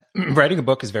writing a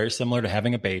book is very similar to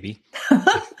having a baby.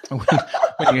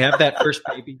 When you have that first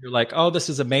baby, you're like, oh, this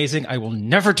is amazing. I will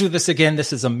never do this again.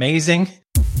 This is amazing.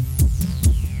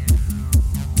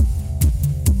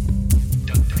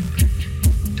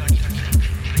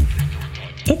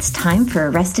 It's time for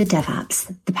Arrested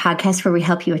DevOps, the podcast where we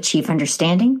help you achieve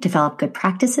understanding, develop good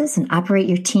practices, and operate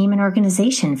your team and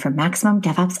organization for maximum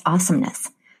DevOps awesomeness.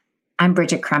 I'm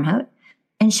Bridget Krumhout,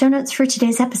 and show notes for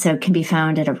today's episode can be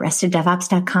found at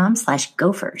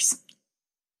arresteddevops.com/gophers.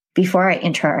 Before I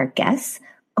intro our guests,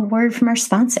 a word from our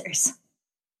sponsors.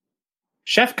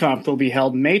 ChefConf will be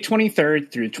held May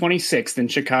 23rd through 26th in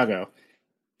Chicago.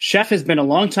 Chef has been a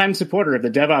longtime supporter of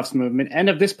the DevOps movement and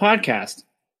of this podcast.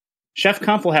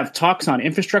 ChefConf will have talks on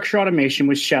infrastructure automation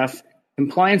with Chef,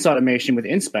 compliance automation with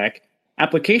Inspec,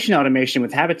 application automation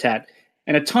with Habitat,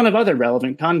 and a ton of other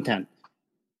relevant content.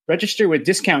 Register with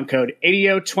discount code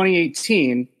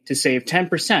ADIO2018 to save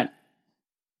 10%.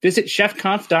 Visit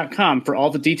chefconf.com for all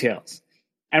the details.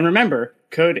 And remember,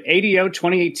 code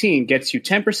ADIO2018 gets you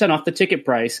 10% off the ticket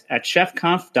price at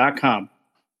chefconf.com.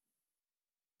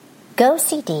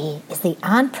 GoCD is the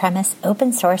on-premise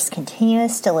open-source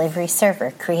continuous delivery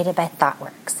server created by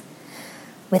ThoughtWorks.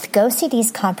 With GoCD's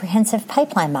comprehensive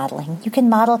pipeline modeling, you can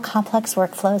model complex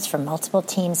workflows for multiple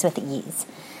teams with ease.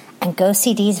 And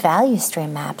GoCD's value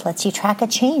stream map lets you track a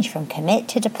change from commit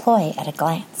to deploy at a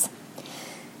glance.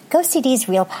 GoCD's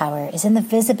real power is in the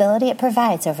visibility it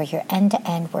provides over your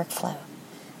end-to-end workflow,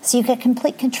 so you get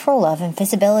complete control of and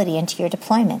visibility into your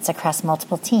deployments across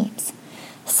multiple teams.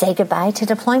 Say goodbye to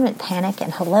deployment panic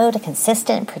and hello to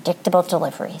consistent, predictable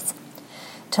deliveries.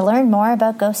 To learn more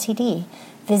about GoCD,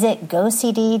 visit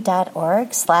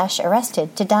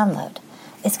gocd.org/arrested to download.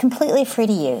 It's completely free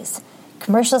to use.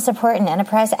 Commercial support and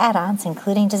enterprise add-ons,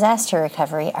 including disaster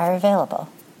recovery, are available.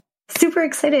 Super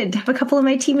excited to have a couple of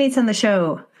my teammates on the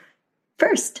show.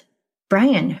 First,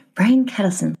 Brian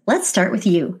Kettleson. Let's start with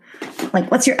you.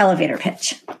 What's your elevator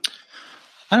pitch?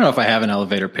 I don't know if I have an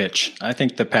elevator pitch. I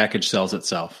think the package sells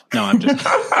itself. No, I'm just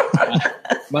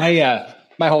my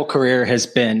whole career has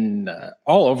been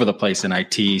all over the place in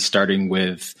IT, starting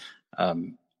with a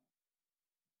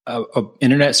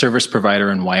internet service provider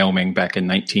in Wyoming back in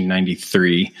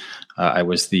 1993. I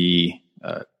was the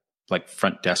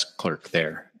front desk clerk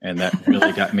there. And that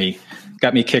really got me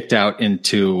kicked out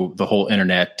into the whole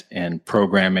internet and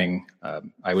programming.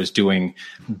 I was doing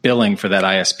billing for that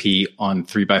ISP on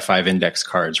 3x5 index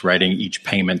cards, writing each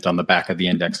payment on the back of the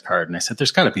index card. And I said,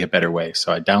 there's got to be a better way.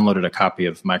 So I downloaded a copy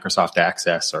of Microsoft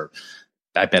Access, or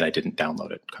I bet I didn't download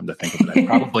it, come to think of it. I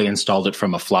probably installed it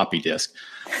from a floppy disk.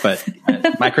 But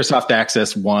Microsoft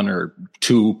Access 1 or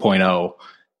 2.0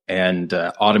 and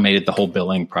automated the whole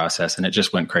billing process. And it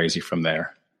just went crazy from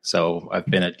there. So I've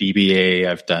been at DBA,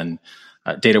 I've done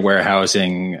data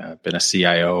warehousing, I've been a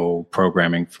CIO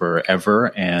programming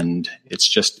forever, and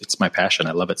it's my passion.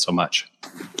 I love it so much.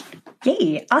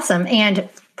 Yay, awesome. And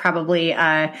probably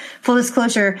full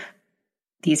disclosure,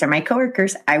 these are my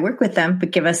coworkers. I work with them,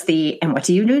 but give us and what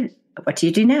do you do? What do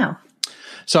you do now?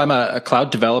 So I'm a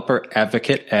cloud developer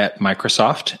advocate at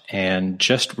Microsoft, and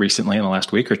just recently in the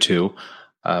last week or two,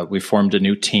 we formed a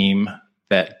new team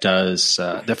that does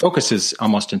the focus is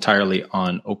almost entirely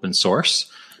on open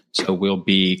source. So we'll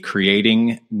be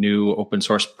creating new open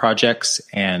source projects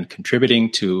and contributing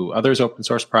to others' open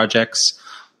source projects.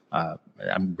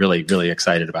 I'm really, really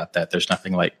excited about that. There's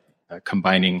nothing like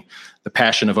combining the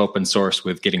passion of open source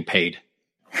with getting paid.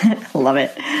 Love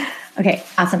it. Okay,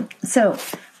 awesome. So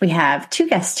we have two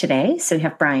guests today. So we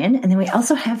have Brian, and then we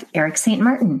also have Eric St.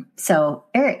 Martin. So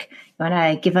Eric, you want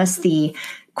to give us the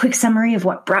quick summary of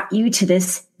what brought you to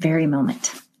this very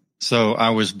moment? So I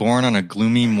was born on a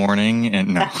gloomy morning,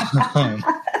 and no.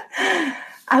 I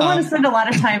want to spend a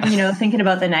lot of time, thinking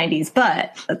about the 90s,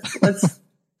 but let's.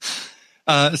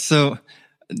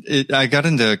 I got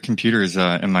into computers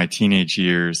in my teenage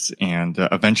years, and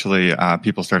eventually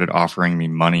people started offering me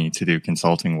money to do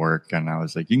consulting work, and I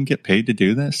was like, "You can get paid to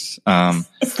do this."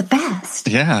 It's the best.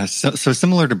 Yeah. So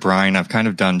similar to Brian, I've kind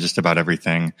of done just about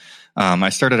everything. I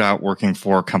started out working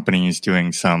for companies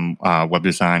doing some web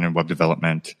design and web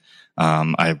development.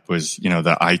 I was,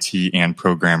 the IT and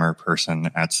programmer person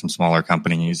at some smaller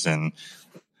companies, and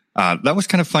that was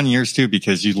kind of fun years too,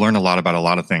 because you learn a lot about a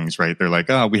lot of things, right? They're like,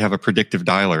 oh, we have a predictive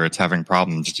dialer. It's having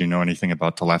problems. Do you know anything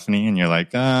about telephony? And you're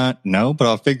like, no, but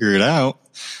I'll figure it out.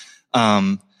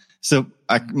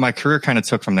 My career kind of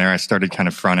took from there. I started kind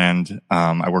of front end.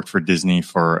 I worked for Disney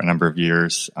for a number of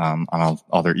years, on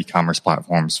all their e-commerce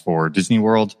platforms for Disney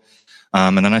World.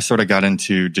 And then I sort of got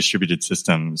into distributed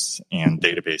systems and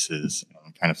databases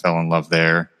and kind of fell in love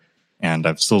there. And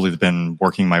I've slowly been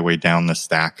working my way down the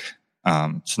stack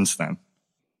since then.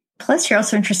 Plus, you're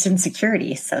also interested in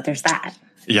security, so there's that.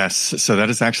 Yes, so that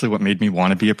is actually what made me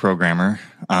want to be a programmer.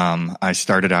 I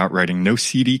started out writing no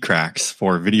CD cracks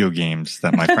for video games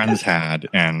that my friends had,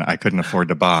 and I couldn't afford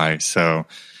to buy. So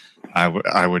I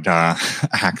would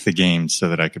hack the games so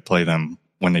that I could play them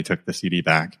when they took the CD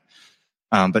back.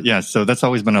 But yeah, so that's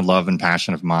always been a love and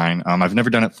passion of mine. I've never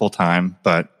done it full time,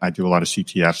 but I do a lot of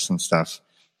CTFs and stuff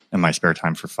in my spare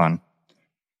time for fun.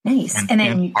 Nice.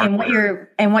 And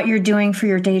what you're doing for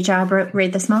your day job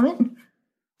right this moment?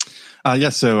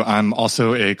 So I'm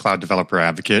also a cloud developer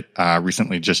advocate.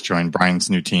 Recently just joined Brian's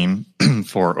new team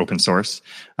for open source.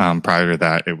 Prior to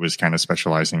that, it was kind of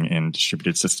specializing in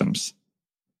distributed systems.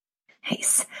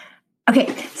 Nice.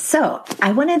 Okay, so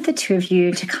I wanted the two of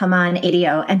you to come on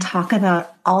ADO and talk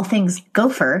about all things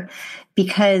Gopher,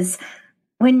 because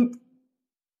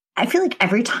I feel like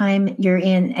every time you're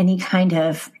in any kind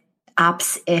of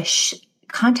ops-ish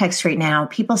context right now,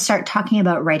 people start talking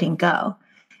about writing Go.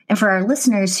 And for our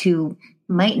listeners who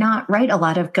might not write a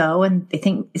lot of Go and they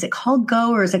think, is it called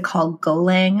Go or is it called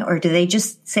Golang? Or do they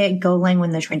just say it Golang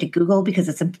when they're trying to Google because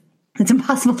it's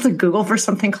impossible to Google for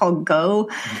something called Go?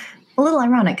 A little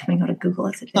ironic coming out of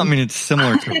Google. I mean, it's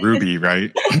similar to Ruby,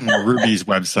 right? Ruby's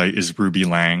website is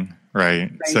RubyLang,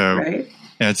 right? Right.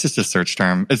 Yeah, it's just a search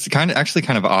term. It's actually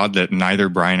kind of odd that neither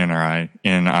Brian and I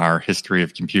in our history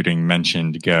of computing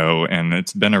mentioned Go. And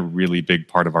it's been a really big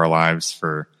part of our lives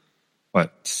for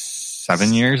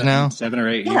 7 years now? 7 or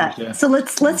 8 years. Yeah. So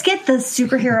let's get the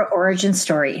superhero origin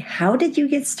story. How did you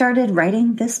get started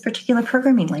writing this particular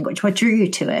programming language? What drew you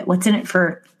to it? What's in it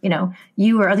for,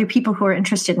 you or other people who are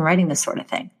interested in writing this sort of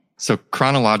thing? So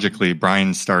chronologically,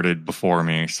 Brian started before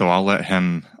me, so I'll let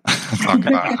him talk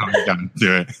about how he got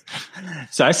into it.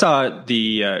 So I saw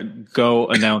the Go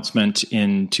announcement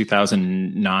in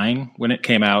 2009 when it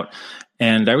came out,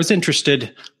 and I was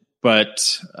interested,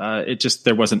 but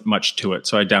there wasn't much to it.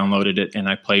 So I downloaded it and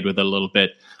I played with it a little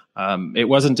bit. It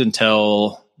wasn't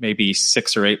until maybe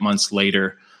 6 or 8 months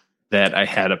later that I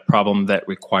had a problem that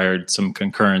required some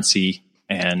concurrency,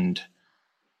 and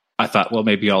I thought, well,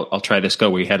 maybe I'll try this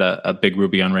Go. We had a big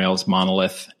Ruby on Rails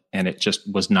monolith, and it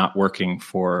just was not working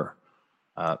for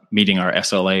meeting our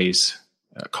SLAs,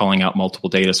 calling out multiple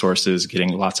data sources, getting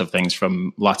lots of things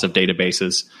from lots of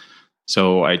databases.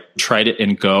 So I tried it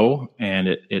in Go, and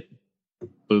it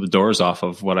blew the doors off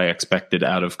of what I expected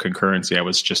out of concurrency. I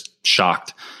was just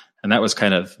shocked. And that was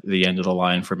kind of the end of the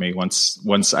line for me.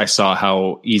 Once I saw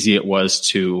how easy it was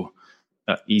to,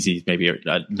 easy, maybe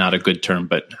not a good term,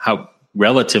 but how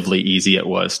relatively easy it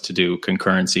was to do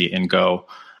concurrency in Go.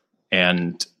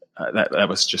 And that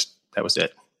was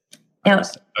it. I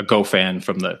was a Go fan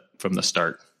from the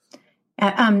start.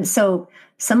 So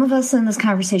some of us in this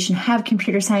conversation have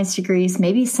computer science degrees.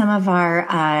 Maybe some of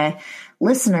our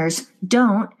listeners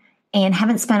don't and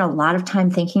haven't spent a lot of time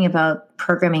thinking about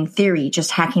programming theory, just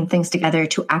hacking things together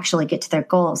to actually get to their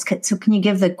goals. So can you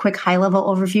give the quick high-level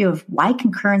overview of why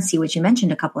concurrency, which you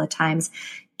mentioned a couple of times,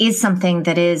 is something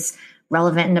that is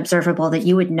relevant and observable that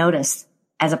you would notice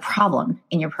as a problem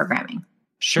in your programming?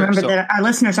 Sure. Remember that our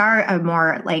listeners are a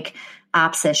more like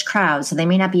ops-ish crowd, so they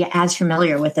may not be as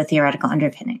familiar with the theoretical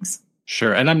underpinnings.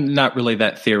 Sure. And I'm not really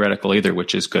that theoretical either,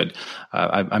 which is good.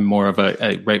 I'm more of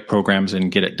a write programs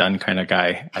and get it done kind of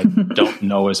guy. I don't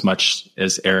know as much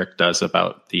as Eric does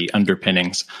about the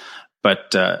underpinnings.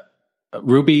 But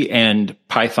Ruby and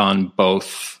Python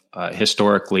both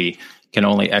historically can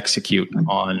only execute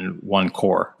on one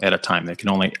core at a time. They can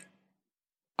only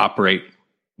operate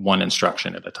one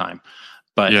instruction at a time.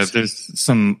 But yeah, there's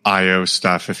some I/O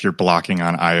stuff. If you're blocking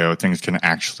on I/O, things can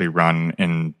actually run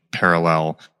in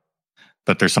parallel.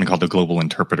 But there's something called the global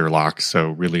interpreter lock. So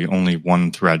really only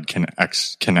one thread can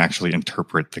actually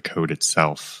interpret the code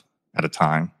itself at a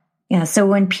time. Yeah. So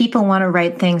when people want to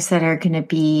write things that are going to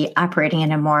be operating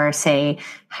in a more, say,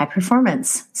 high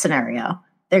performance scenario,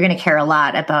 they're going to care a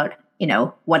lot about,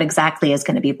 what exactly is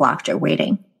going to be blocked or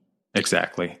waiting.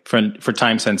 Exactly. For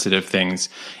time sensitive things,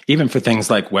 even for things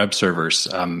like web servers,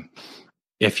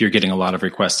 if you're getting a lot of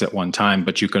requests at one time,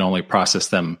 but you can only process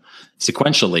them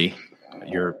sequentially,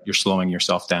 you're slowing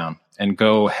yourself down. And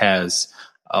Go has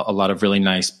a lot of really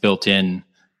nice built-in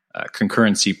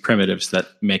concurrency primitives that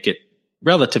make it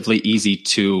relatively easy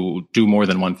to do more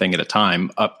than one thing at a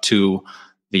time, up to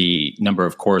the number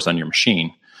of cores on your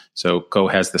machine. So Go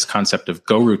has this concept of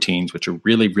Go routines, which are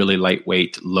really, really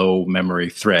lightweight, low memory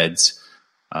threads.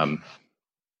 And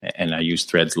I use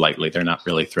threads lightly. They're not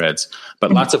really threads.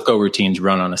 But lots of Go routines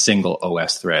run on a single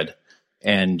OS thread.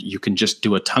 And you can just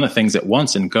do a ton of things at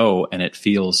once in Go, and it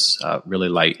feels really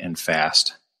light and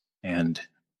fast. And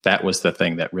that was the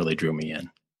thing that really drew me in.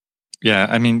 Yeah,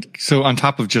 I mean, so on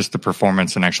top of just the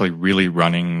performance and actually really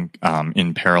running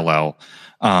in parallel,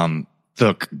 the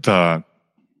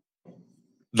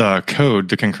code,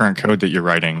 the concurrent code that you're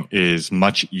writing is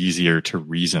much easier to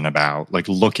reason about. Like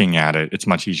looking at it, it's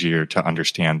much easier to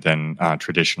understand than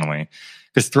traditionally,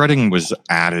 because threading was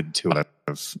added to a lot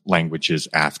of languages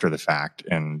after the fact,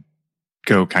 and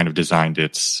Go kind of designed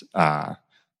its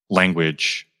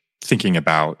language thinking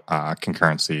about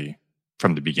concurrency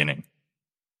from the beginning.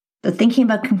 But thinking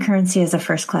about concurrency as a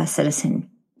first-class citizen,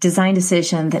 design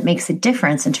decision that makes a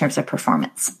difference in terms of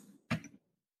performance.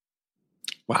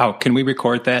 Wow. Can we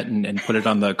record that and put it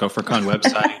on the GopherCon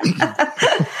website?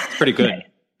 It's pretty good.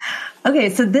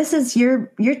 Okay. So this is, you're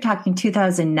talking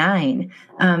 2009.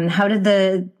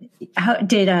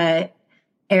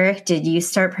 Eric, did you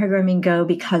start programming Go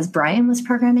because Brian was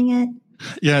programming it?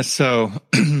 Yeah, so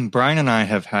Brian and I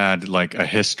have had like a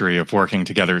history of working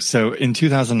together. So in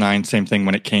 2009, same thing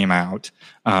when it came out.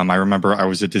 I remember I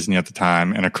was at Disney at the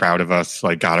time, and a crowd of us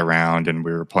like got around and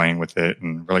we were playing with it,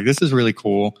 and we're like, this is really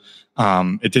cool.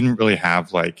 It didn't really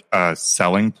have like a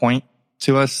selling point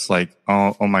to us, like,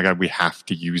 oh my God, we have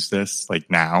to use this like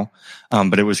now.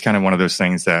 But it was kind of one of those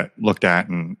things that looked at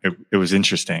and it was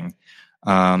interesting.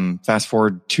 Fast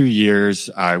forward 2 years,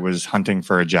 I was hunting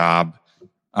for a job.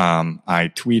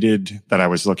 I tweeted that I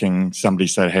was looking. Somebody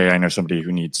said, hey, I know somebody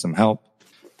who needs some help.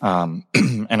 And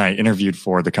I interviewed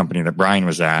for the company that Brian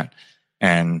was at.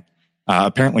 And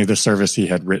apparently the service he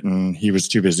had written, he was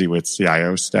too busy with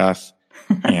CIO stuff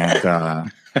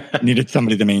and needed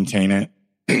somebody to maintain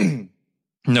it.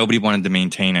 Nobody wanted to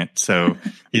maintain it. So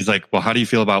he's like, well, how do you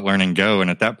feel about learning Go? And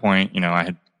at that point, I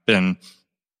had been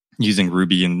using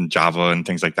Ruby and Java and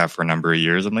things like that for a number of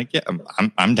years. I'm like, yeah,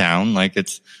 I'm down. Like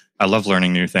I love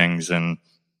learning new things. And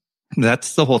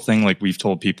that's the whole thing. Like we've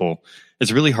told people,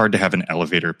 it's really hard to have an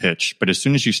elevator pitch, but as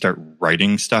soon as you start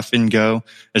writing stuff in Go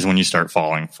is when you start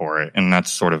falling for it. And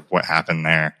that's sort of what happened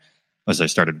there as I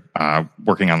started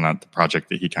working on the project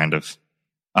that he kind of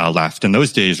left. And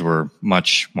those days were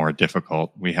much more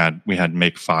difficult. We had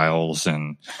make files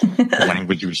and the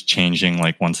language was changing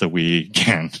like once a week.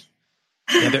 And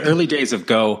yeah, the early days of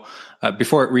Go,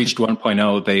 before it reached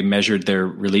 1.0, they measured their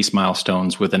release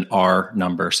milestones with an R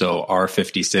number. So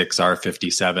R56,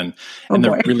 R57. And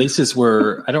the releases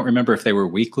were, I don't remember if they were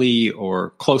weekly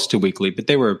or close to weekly, but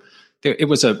it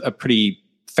was a pretty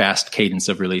fast cadence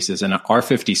of releases. And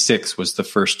R56 was the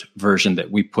first version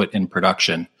that we put in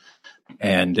production.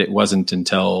 And it wasn't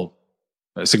until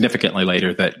significantly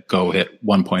later that Go hit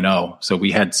 1.0. So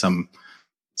we had some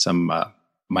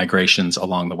migrations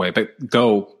along the way. But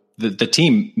Go, the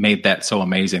team made that so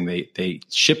amazing. They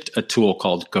shipped a tool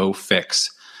called Go Fix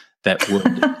that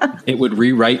would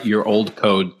rewrite your old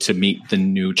code to meet the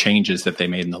new changes that they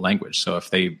made in the language. So if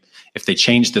they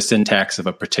changed the syntax of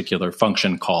a particular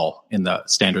function call in the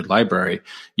standard library,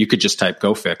 you could just type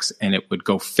Go Fix and it would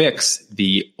go fix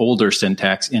the older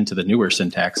syntax into the newer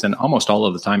syntax. And almost all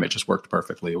of the time it just worked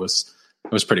perfectly. It was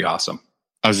pretty awesome.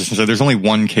 I was just going to say, there's only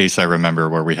one case I remember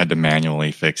where we had to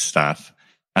manually fix stuff,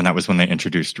 and that was when they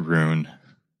introduced Rune.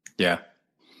 Yeah.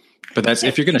 But that's,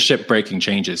 if you're going to ship breaking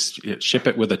changes, ship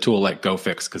it with a tool like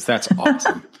GoFix, because that's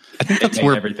awesome. I think that's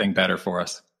where everything better for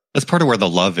us. That's part of where the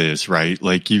love is, right?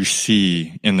 Like you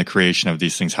see in the creation of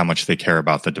these things how much they care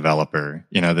about the developer,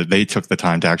 that they took the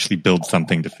time to actually build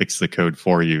something to fix the code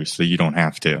for you so you don't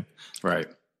have to. Right.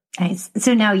 Nice.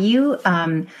 So now you,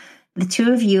 the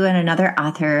two of you and another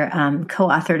author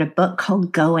co-authored a book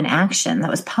called Go in Action that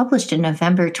was published in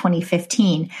November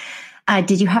 2015.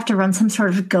 Did you have to run some sort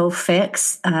of Go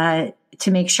fix to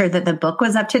make sure that the book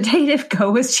was up to date if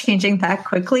Go was changing that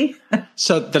quickly?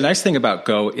 So the nice thing about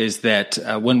Go is that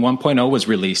when 1.0 was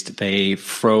released, they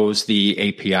froze the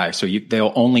API. So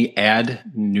they'll only add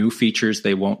new features.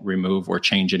 They won't remove or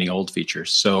change any old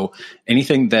features. So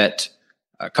anything that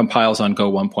compiles on Go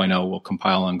 1.0 will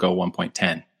compile on Go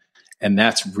 1.10. And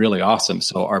that's really awesome.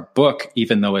 So our book,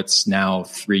 even though it's now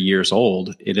 3 years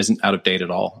old, it isn't out of date at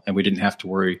all. And we didn't have to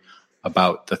worry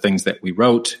about the things that we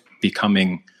wrote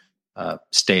becoming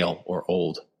stale or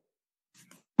old.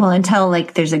 Well, until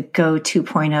there's a Go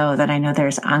 2.0 that I know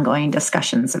there's ongoing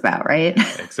discussions about, right?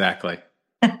 Exactly.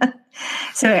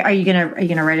 So are you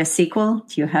gonna write a sequel?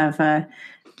 Do you have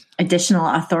additional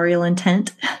authorial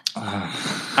intent?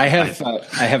 I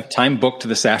have time booked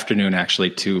this afternoon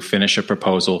actually to finish a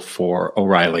proposal for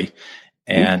O'Reilly,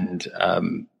 and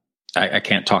I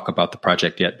can't talk about the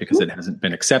project yet because it hasn't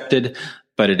been accepted,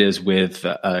 but it is with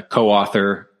a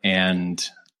co-author, and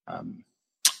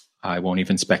I won't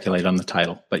even speculate on the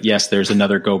title. But yes, there's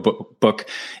another Go book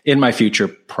in my future,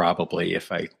 probably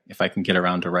if I can get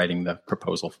around to writing the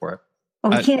proposal for it.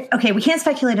 Well, we can't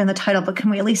speculate on the title, but can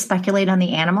we at least speculate on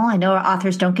the animal? I know our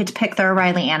authors don't get to pick their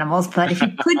O'Reilly animals, but if you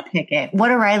could pick it,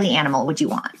 what O'Reilly animal would you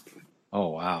want? Oh,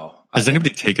 wow. Has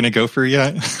anybody taken a gopher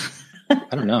yet?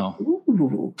 I don't know.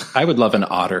 Ooh. I would love an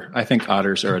otter. I think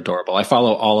otters are adorable. I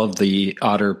follow all of the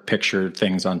otter picture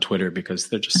things on Twitter because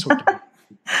they're just so cute. Oh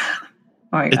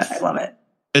my God, I love it.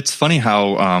 It's funny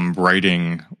how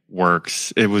writing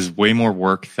works. It was way more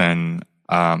work than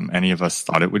any of us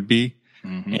thought it would be.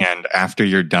 Mm-hmm. And after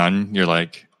you're done, you're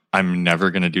like, I'm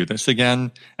never going to do this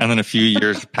again. And then a few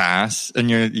years pass and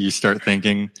you start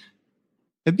thinking,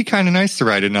 it'd be kind of nice to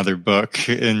write another book.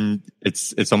 And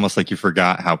it's almost like you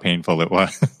forgot how painful it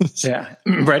was. Yeah.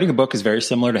 Writing a book is very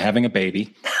similar to having a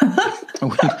baby.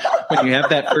 When you have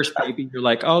that first baby, you're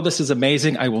like, oh, this is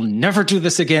amazing. I will never do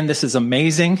this again. This is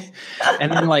amazing.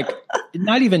 And then like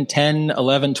not even 10,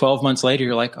 11, 12 months later,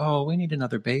 you're like, oh, we need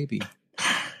another baby.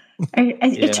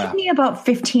 It took me about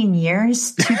 15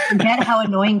 years to forget how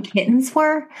annoying kittens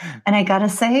were. And I got to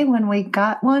say, when we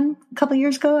got one a couple of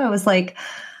years ago, I was like,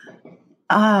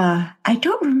 I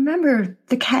don't remember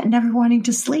the cat never wanting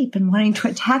to sleep and wanting to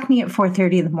attack me at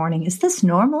 4:30 in the morning. Is this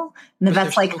normal? And the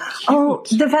vet's like,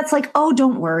 oh,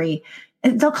 don't worry.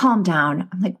 They'll calm down.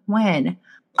 I'm like, when?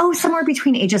 Oh, somewhere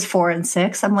between ages 4 and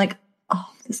 6. I'm like, oh,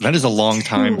 that is a long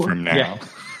time from now. Yeah.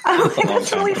 I think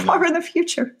that's really far in the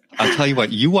future. I'll tell you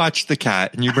what, you watch the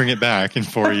cat and you bring it back in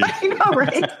 4 years. I know,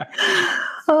 right?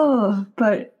 Oh,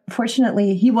 but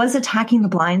fortunately, he was attacking the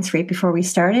blinds right before we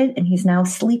started, and he's now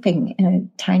sleeping in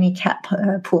a tiny cat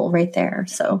pool right there.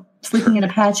 So sleeping in a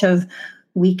patch of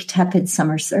weak, tepid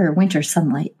summer or winter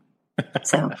sunlight.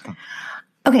 So,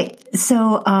 okay.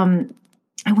 So,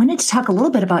 I wanted to talk a little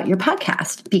bit about your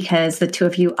podcast because the two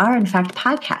of you are, in fact,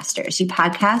 podcasters. You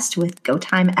podcast with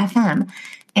GoTime FM.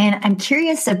 And I'm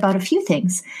curious about a few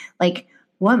things, like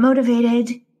what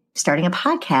motivated starting a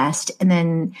podcast? And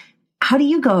then how do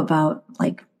you go about,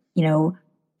 like,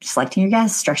 selecting your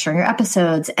guests, structuring your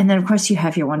episodes? And then, of course, you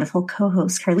have your wonderful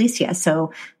co-host, Carlicia.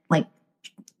 So, like,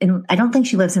 I don't think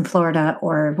she lives in Florida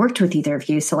or worked with either of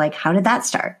you. So, like, how did that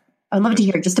start? I'd love to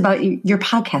hear just about your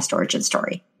podcast origin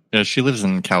story. Yeah, she lives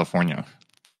in California.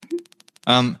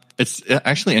 It's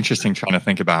actually interesting trying to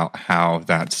think about how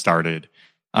that started.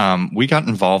 We got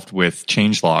involved with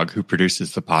Changelog, who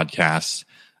produces the podcast,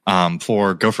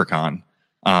 for GopherCon.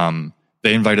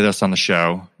 They invited us on the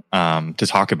show to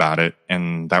talk about it,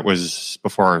 and that was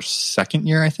before our second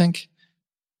year, I think.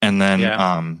 And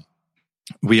then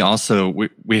we also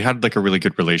we had like a really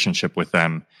good relationship with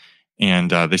them,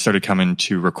 and they started coming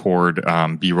to record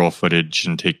B-roll footage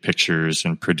and take pictures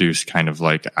and produce kind of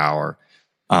like our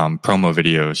promo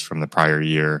videos from the prior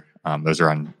year. Those are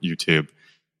on YouTube.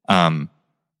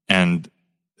 And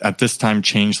at this time,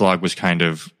 Changelog was kind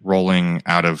of rolling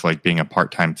out of like being a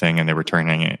part-time thing, and they were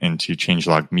turning it into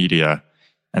Changelog Media,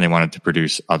 and they wanted to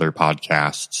produce other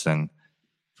podcasts. And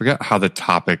I forget how the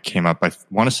topic came up. I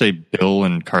want to say Bill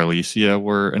and Carlicia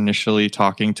were initially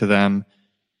talking to them,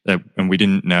 and we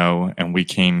didn't know. And we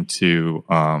came to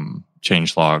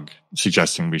Changelog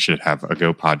suggesting we should have a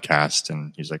Go podcast,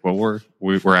 and he's like, "Well,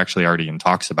 we're actually already in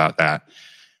talks about that."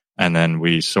 And then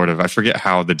we sort of, I forget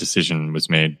how the decision was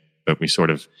made, but we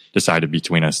sort of decided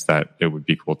between us that it would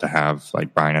be cool to have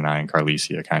like Brian and I and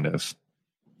Carlicia kind of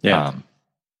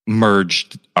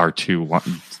merged our two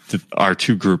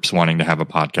groups wanting to have a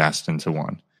podcast into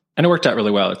one. And it worked out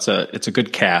really well. It's a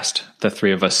good cast. The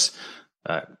three of us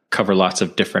cover lots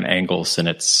of different angles, and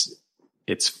it's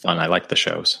fun. I like the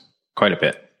shows quite a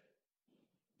bit.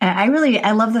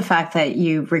 I love the fact that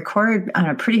you record on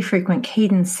a pretty frequent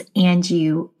cadence, and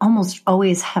you almost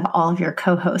always have all of your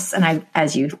co-hosts. And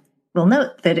as you will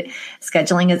note, that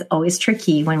scheduling is always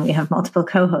tricky when we have multiple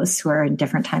co-hosts who are in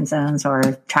different time zones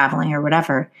or traveling or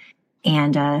whatever.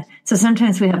 And so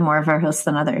sometimes we have more of our hosts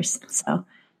than others. So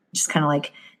just kind of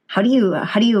like, how do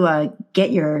you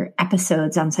get your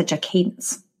episodes on such a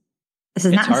cadence? This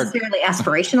is not necessarily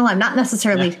aspirational. I'm not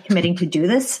necessarily committing to do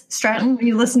this, Stratton, when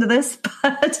you listen to this,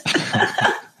 but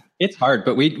it's hard.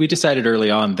 But we decided early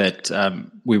on that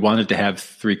we wanted to have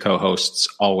three co-hosts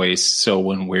always. So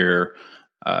when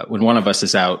when one of us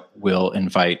is out, we'll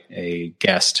invite a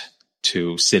guest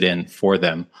to sit in for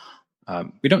them.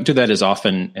 We don't do that as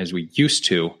often as we used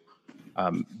to.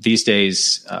 These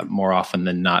days, more often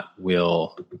than not,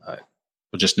 we'll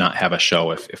just not have a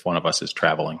show if one of us is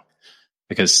traveling,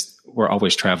 because we're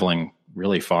always traveling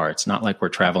really far. It's not like we're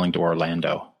traveling to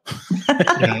Orlando.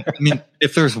 Yeah, I mean,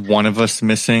 if there's one of us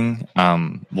missing,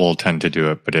 we'll tend to do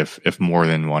it. But if more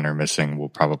than one are missing, we'll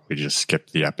probably just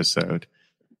skip the episode.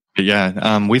 But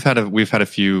yeah, we've had a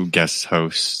few guest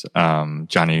hosts,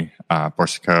 Johnny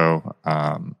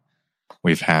Borsico,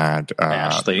 We've had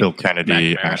Bill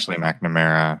Kennedy, Ashley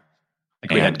McNamara. I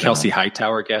think we had Kelsey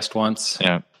Hightower guest once.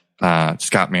 Yeah.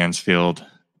 Scott Mansfield.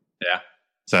 Yeah.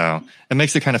 So it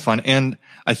makes it kind of fun. And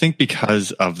I think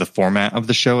because of the format of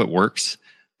the show, it works.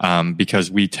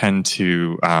 Because we tend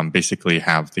to basically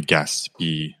have the guests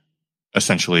be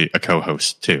essentially a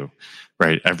co-host too,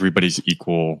 right? Everybody's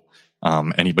equal.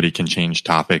 Anybody can change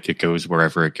topic. It goes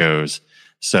wherever it goes.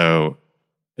 So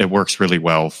it works really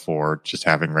well for just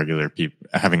having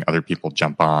having other people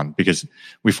jump on, because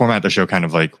we format the show kind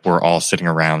of like we're all sitting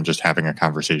around just having a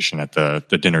conversation at the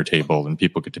dinner table, and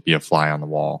people get to be a fly on the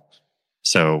wall.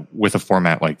 So with a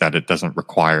format like that, it doesn't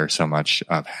require so much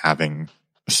of having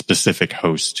a specific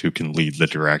host who can lead the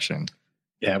direction.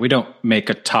 Yeah, we don't make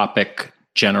a topic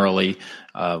generally.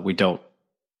 We don't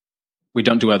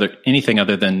do anything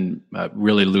other than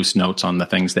really loose notes on the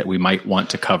things that we might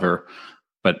want to cover.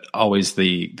 But always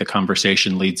the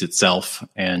conversation leads itself,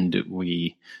 and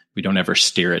we don't ever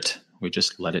steer it. We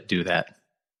just let it do that,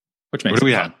 which makes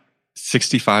it fun.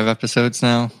 65 episodes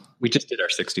now? We just did our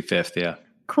 65th, yeah.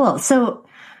 Cool. So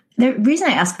the reason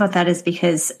I ask about that is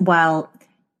because while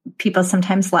people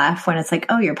sometimes laugh when it's like,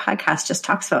 oh, your podcast just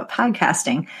talks about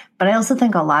podcasting, but I also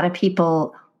think a lot of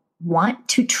people want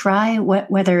to try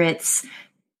whether it's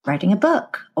writing a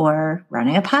book or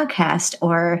running a podcast,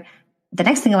 or the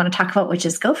next thing I want to talk about, which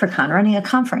is GopherCon, running a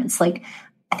conference. Like,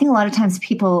 I think a lot of times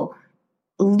people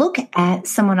look at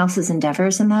someone else's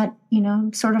endeavors in that,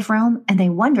 sort of realm, and they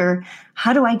wonder,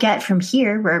 how do I get from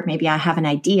here, where maybe I have an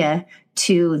idea,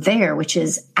 to there, which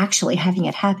is actually having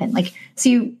it happen? Like, so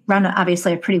you run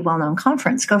obviously a pretty well-known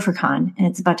conference, GopherCon, and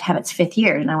it's about to have its 5th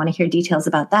year, and I want to hear details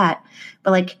about that.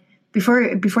 But like, before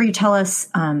you tell us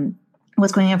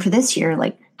what's going on for this year,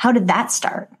 like, how did that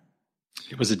start?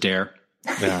 It was a dare.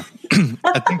 Yeah.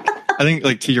 I think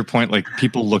like to your point, like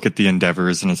people look at the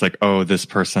endeavors and it's like, oh, this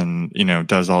person,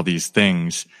 does all these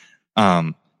things.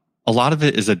 A lot of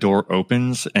it is a door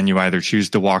opens and you either choose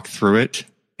to walk through it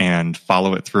and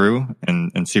follow it through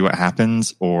and see what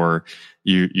happens, or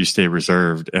you stay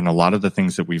reserved. And a lot of the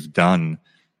things that we've done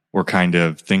were kind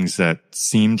of things that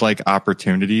seemed like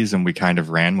opportunities, and we kind of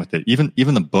ran with it.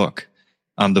 Even the book.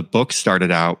 The book started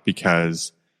out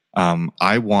because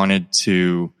I wanted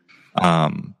to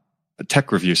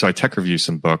tech review. So I tech review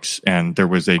some books, and there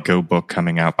was a Go book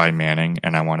coming out by Manning,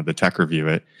 and I wanted to tech review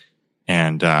it.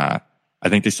 And I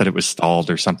think they said it was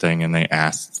stalled or something, and they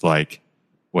asked like,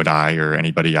 would I or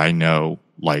anybody I know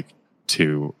like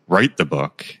to write the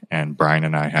book? And Brian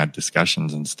and I had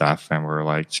discussions and stuff, and we're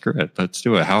like, screw it, let's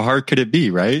do it. How hard could it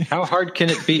be, right? How hard can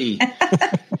it be?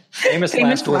 Famous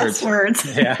last words.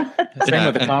 Yeah. Same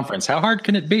with the conference. How hard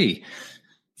can it be?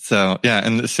 So yeah,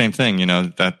 and the same thing,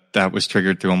 that was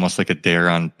triggered through almost like a dare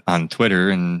on Twitter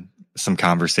and some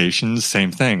conversations.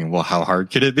 Same thing. Well, how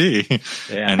hard could it be?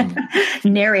 Yeah. And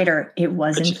narrator, it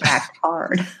was in fact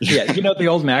hard. Yeah, the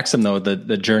old maxim though,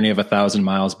 the journey of 1,000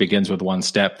 miles begins with one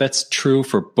step. That's true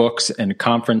for books and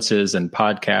conferences and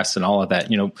podcasts and all of that.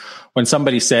 When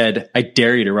somebody said, "I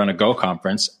dare you to run a Go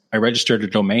conference," I registered a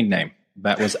domain name.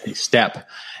 That was a step.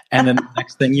 And then the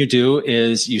next thing you do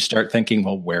is you start thinking,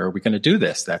 well, where are we going to do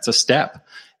this? That's a step.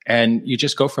 And you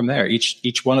just go from there.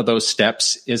 Each one of those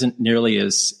steps isn't nearly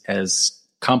as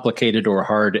complicated or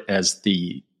hard as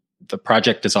the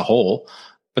project as a whole,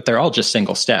 but they're all just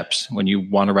single steps. When you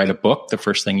want to write a book, the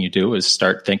first thing you do is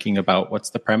start thinking about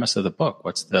what's the premise of the book?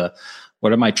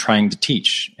 What am I trying to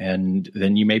teach? And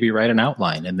then you maybe write an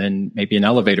outline, and then maybe an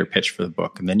elevator pitch for the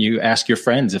book. And then you ask your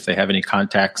friends if they have any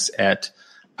contacts at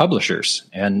publishers,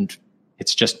 and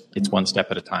it's one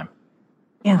step at a time.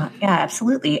 Yeah,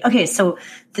 absolutely. Okay, so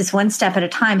this one step at a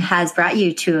time has brought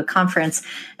you to a conference.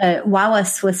 Wow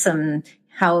us with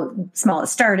how small it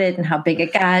started and how big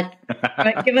it got.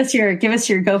 But give us your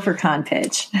GopherCon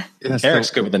pitch. Yeah,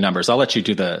 Eric's good with the numbers. I'll let you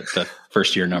do the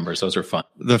first year numbers. Those are fun.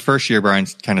 The first year, Brian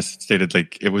kind of stated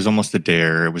like it was almost a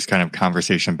dare. It was kind of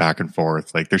conversation back and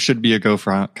forth. Like there should be a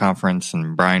Gopher conference,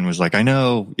 and Brian was like, I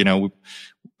know,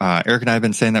 Eric and I have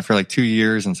been saying that for like 2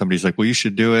 years, and somebody's like, well, you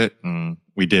should do it. And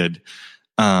we did.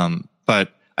 But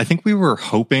I think we were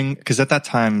hoping, because at that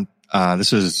time,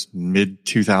 this was mid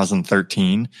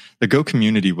 2013, the Go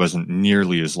community wasn't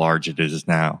nearly as large as it is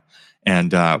now.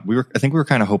 And, I think we were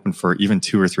kind of hoping for even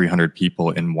 200 or 300 people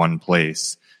in one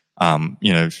place.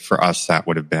 For us, that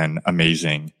would have been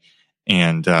amazing.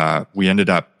 And, we ended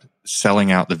up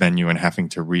selling out the venue and having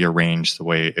to rearrange the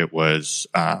way it was,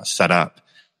 set up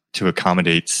to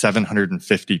accommodate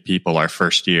 750 people our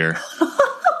first year,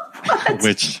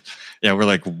 which, yeah, we're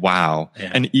like, wow.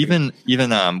 Yeah. And even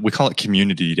we call it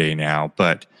Community Day now,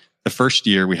 but the first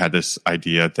year we had this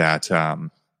idea that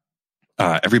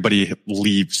everybody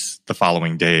leaves the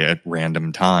following day at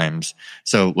random times.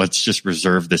 So let's just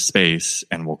reserve this space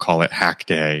and we'll call it Hack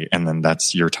Day. And then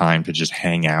that's your time to just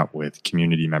hang out with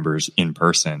community members in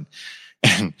person.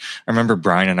 And I remember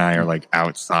Brian and I are like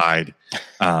outside,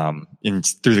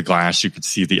 through the glass, you could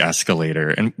see the escalator.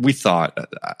 And we thought,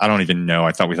 I don't even know.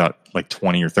 I thought like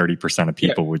 20 or 30% of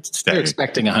people would stay. You're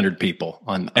expecting 100 people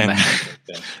on that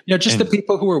thing. Just the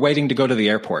people who were waiting to go to the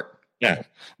airport. Yeah.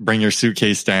 Bring your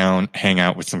suitcase down, hang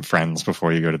out with some friends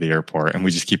before you go to the airport. And we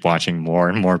just keep watching more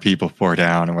and more people pour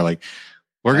down. And we're like,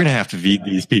 we're going to have to feed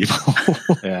these people.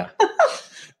 Yeah.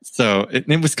 So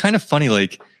it was kind of funny,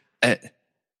 like,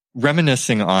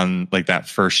 reminiscing on like that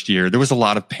first year, there was a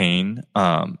lot of pain.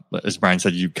 As Brian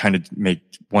said, you kind of make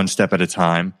one step at a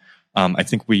time. I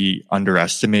think we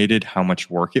underestimated how much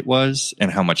work it was and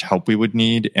how much help we would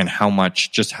need and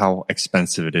how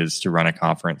expensive it is to run a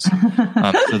conference.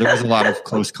 So there was a lot of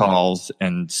close calls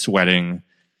and sweating,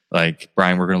 like,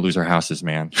 Brian, we're going to lose our houses,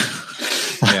 man.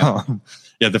 Yeah.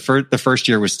 The first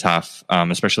year was tough,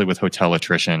 especially with hotel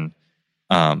attrition.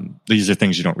 These are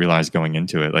things you don't realize going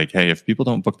into it. Like, hey, if people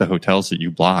don't book the hotels that you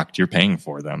blocked, you're paying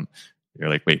for them. You're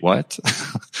like, wait, what?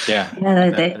 Yeah.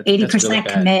 The 80% really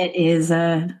commit is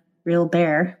a real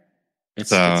bear. It's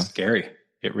scary.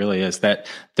 It really is. That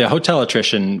the hotel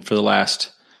attrition for the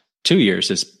last 2 years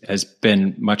has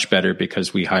been much better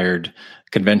because we hired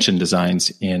Convention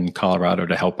Designs in Colorado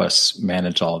to help us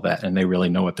manage all of that. And they really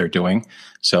know what they're doing.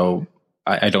 So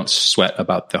I don't sweat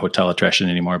about the hotel attrition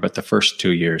anymore, but the first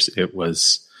 2 years it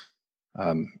was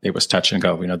touch and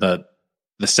go.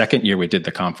 The second year we did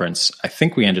the conference, I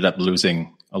think we ended up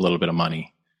losing a little bit of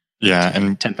money. Yeah,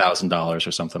 and $10,000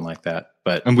 or something like that.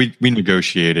 And we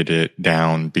negotiated it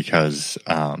down because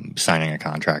signing a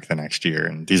contract the next year,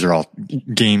 and these are all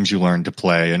games you learn to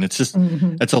play, and it's just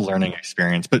it's a learning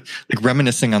experience. But like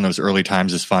reminiscing on those early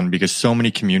times is fun because so many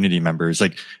community members,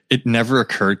 like, it never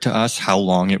occurred to us how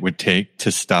long it would take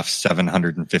to stuff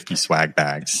 750 swag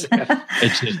bags.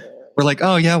 We're like,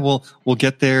 oh yeah, we'll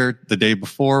get there the day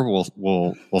before.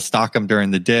 We'll stock them during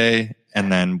the day,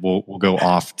 and then we'll go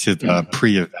off to the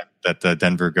pre-event that the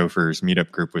Denver Gophers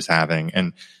meetup group was having.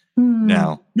 And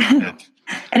now, and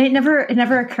it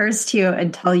never occurs to you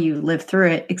until you live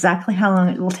through it exactly how long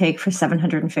it will take for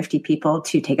 750 people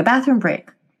to take a bathroom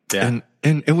break. Yeah.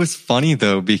 And it was funny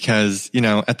though, because,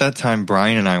 at that time,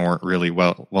 Brian and I weren't really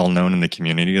well known in the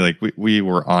community. Like we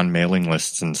were on mailing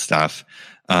lists and stuff.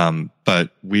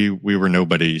 But we were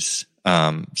nobodies.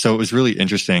 So it was really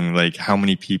interesting, like how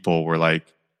many people were like,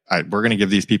 we're going to give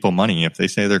these people money. If they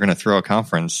say they're going to throw a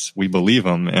conference, we believe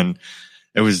them. And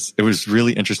it was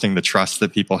really interesting, the trust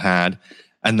that people had.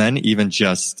 And then even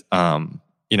just,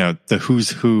 the who's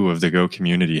who of the Go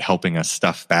community helping us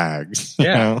stuff bags.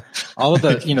 Yeah. All of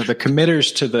the, the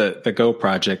committers to the Go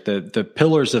project, the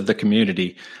pillars of the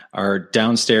community are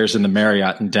downstairs in the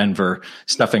Marriott in Denver,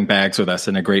 stuffing bags with us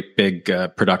in a great big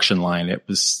production line. It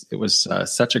was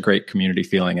such a great community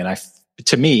feeling. And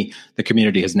to me, the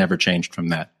community has never changed from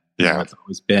that. Yeah. It's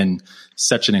always been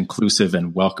such an inclusive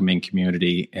and welcoming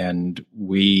community. And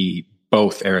we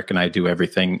both, Eric and I, do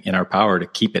everything in our power to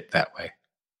keep it that way.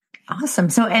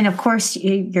 Awesome. So, and of course,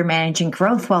 you're managing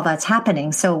growth while that's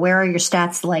happening. So where are your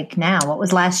stats like now? What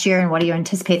was last year and what do you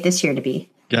anticipate this year to be?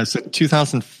 Yeah, so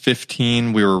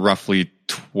 2015, we were roughly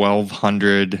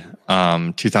 1,200.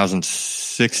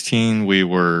 2016, we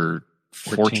were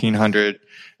 1,400.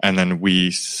 And then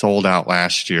we sold out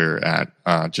last year at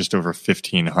just over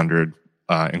 1,500,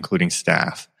 including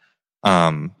staff.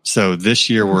 So this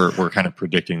year, we're kind of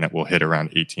predicting that we'll hit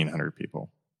around 1,800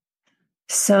 people.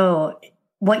 So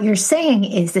what you're saying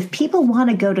is if people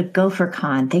want to go to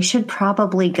GopherCon, they should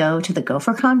probably go to the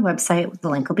GopherCon website. The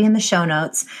link will be in the show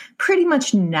notes pretty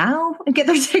much now and get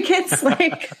their tickets.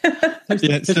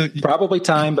 It's probably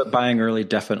time, but buying early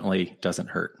definitely doesn't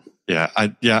hurt. Yeah,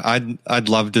 I'd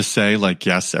love to say like,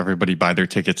 yes, everybody buy their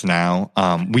tickets now.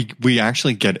 We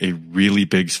actually get a really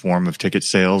big swarm of ticket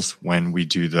sales when we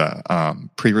do the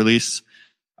pre-release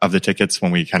of the tickets,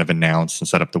 when we kind of announce and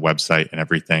set up the website and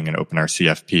everything and open our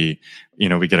CFP.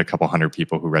 We get a couple hundred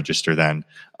people who register then.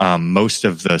 Most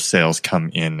of the sales come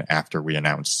in after we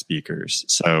announce speakers.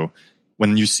 So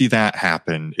when you see that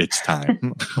happen, it's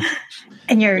time.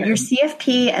 And your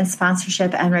CFP and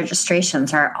sponsorship and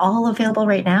registrations are all available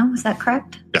right now. Is that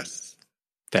correct? Yes.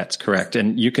 That's correct.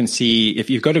 And you can see, if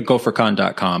you go to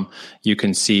gophercon.com, you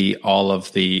can see all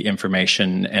of the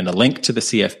information and a link to the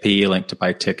CFP, a link to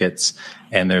buy tickets.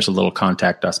 And there's a little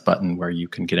contact us button where you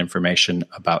can get information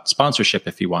about sponsorship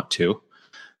if you want to.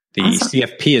 The awesome.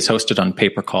 CFP is hosted on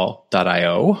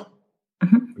papercall.io,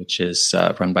 which which is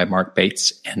run by Mark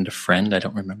Bates and a friend. I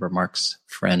don't remember Mark's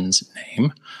friend's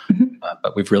name,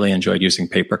 but we've really enjoyed using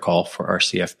PaperCall for our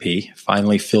CFP.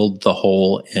 Finally filled the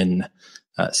hole in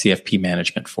CFP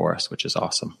management for us, which is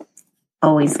awesome.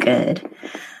 Always good.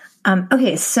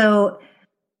 Okay, so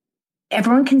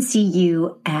everyone can see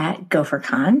you at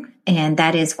GopherCon, and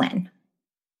that is when?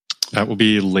 That will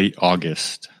be late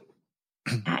August.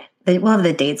 We'll have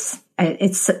the dates.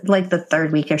 It's like the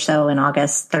third week or so in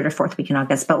August, third or fourth week in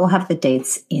August, but we'll have the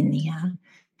dates in the.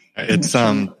 It's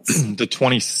the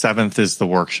 27th is the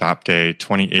workshop day,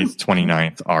 28th,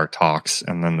 29th are talks,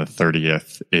 and then the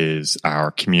 30th is our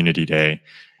community day.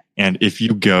 And if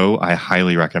you go, I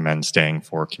highly recommend staying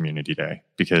for community day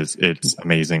because it's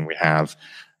amazing. We have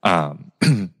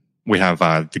the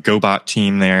GoBot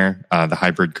team there, the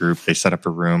hybrid group. They set up a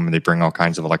room and they bring all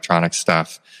kinds of electronic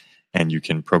stuff. And you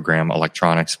can program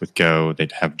electronics with Go.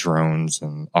 They'd have drones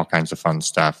and all kinds of fun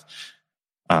stuff.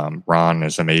 Ron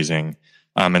is amazing.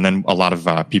 And then a lot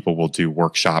of people will do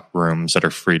workshop rooms that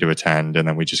are free to attend. And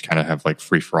then we just kind of have like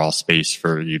free-for-all space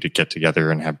for you to get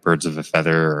together and have birds of a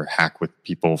feather or hack with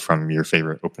people from your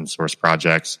favorite open source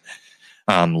projects.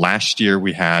 Last year,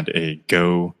 we had a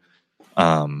Go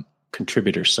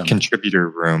contributor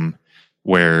room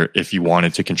where if you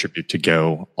wanted to contribute to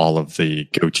Go, all of the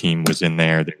Go team was in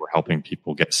there. They were helping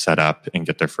people get set up and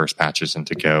get their first patches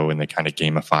into Go, and they kind of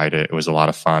gamified it. It was a lot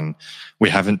of fun. We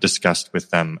haven't discussed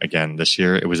with them again this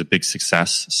year. It was a big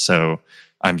success, so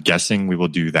I'm guessing we will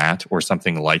do that or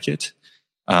something like it.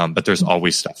 But there's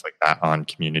always stuff like that on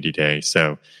Community Day.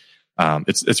 So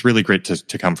it's really great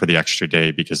to come for the extra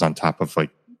day because on top of like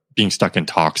being stuck in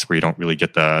talks where you don't really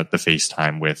get the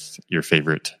FaceTime with your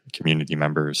favorite community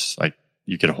members, like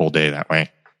you get a whole day that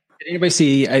way. Did anybody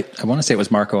see, I want to say it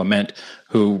was Marco Ament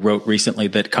who wrote recently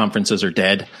that conferences are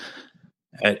dead.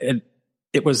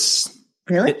 It was...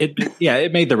 Really?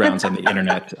 It made the rounds on the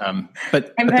internet.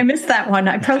 But I missed that one.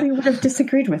 I probably would have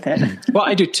disagreed with it. Well,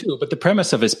 I do too. But the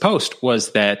premise of his post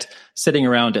was that sitting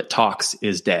around at talks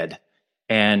is dead.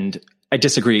 And I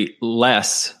disagree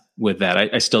less with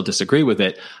that. I still disagree with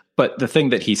it. But the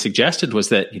thing that he suggested was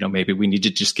that, maybe we need to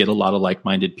just get a lot of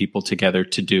like-minded people together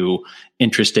to do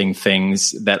interesting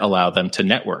things that allow them to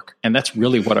network. And that's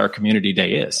really what our community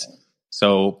day is.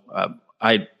 So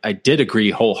I did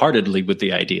agree wholeheartedly with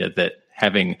the idea that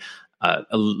having a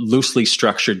loosely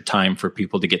structured time for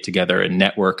people to get together and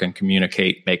network and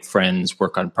communicate, make friends,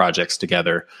 work on projects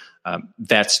together,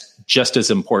 that's just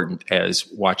as important as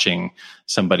watching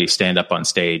somebody stand up on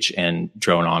stage and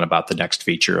drone on about the next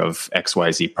feature of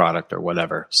XYZ product or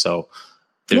whatever. So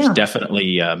there's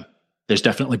definitely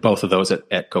both of those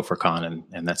at GopherCon,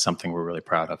 and that's something we're really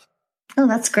proud of. Oh,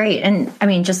 that's great. And I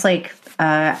mean, just like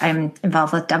I'm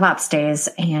involved with DevOps Days,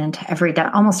 and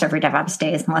almost every DevOps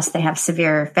Days, unless they have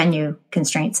severe venue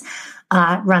constraints,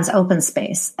 runs open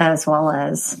space as well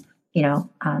as,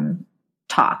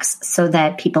 talks so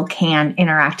that people can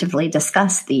interactively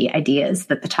discuss the ideas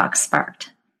that the talk sparked.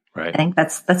 Right. I think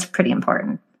that's pretty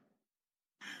important.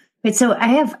 Wait, so I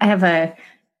have a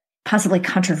possibly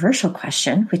controversial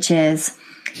question, which is,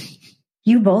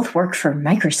 you both work for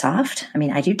Microsoft. I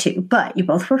mean, I do too, but you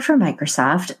both work for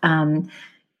Microsoft.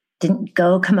 Didn't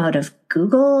Go come out of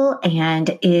Google? And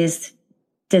does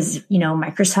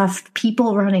Microsoft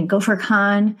people running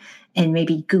GopherCon and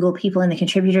maybe Google people and the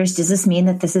contributors, does this mean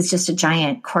that this is just a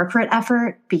giant corporate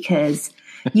effort? Because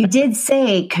you did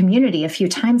say community a few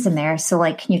times in there. So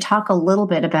can you talk a little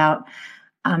bit about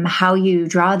how you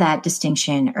draw that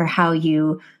distinction, or how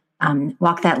you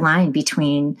walk that line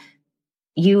between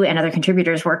you and other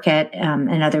contributors work at,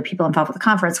 and other people involved with the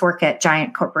conference work at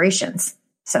giant corporations?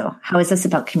 So how is this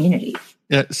about community?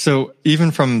 Yeah, so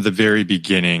even from the very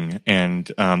beginning, and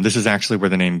this is actually where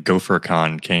the name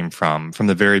GopherCon came from. From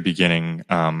the very beginning,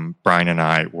 Brian and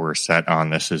I were set on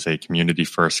this as a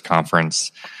community-first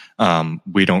conference.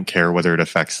 We don't care whether it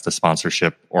affects the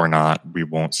sponsorship or not. We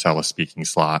won't sell a speaking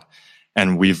slot,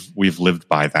 and we've lived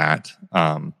by that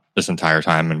this entire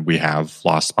time. And we have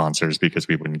lost sponsors because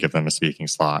we wouldn't give them a speaking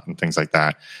slot and things like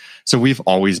that. So we've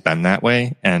always been that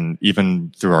way, and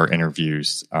even through our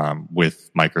interviews with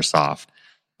Microsoft.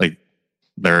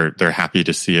 They're happy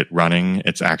to see it running.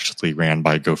 It's actually ran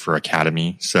by Gopher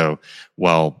Academy. So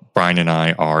while Brian and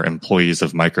I are employees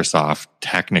of Microsoft,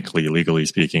 technically, legally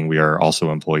speaking, we are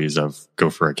also employees of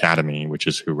Gopher Academy, which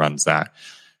is who runs that.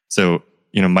 So,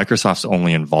 Microsoft's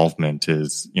only involvement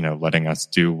is, letting us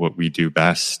do what we do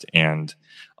best and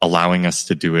allowing us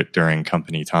to do it during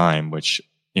company time, which,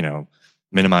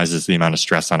 minimizes the amount of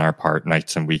stress on our part,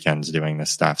 nights and weekends doing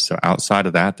this stuff. So outside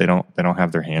of that, they don't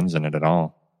have their hands in it at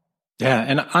all. Yeah.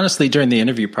 And honestly, during the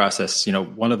interview process,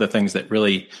 one of the things that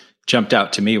really jumped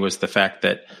out to me was the fact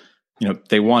that,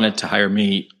 they wanted to hire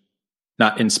me,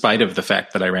 not in spite of the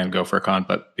fact that I ran GopherCon,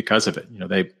 but because of it.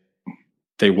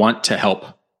 They want to help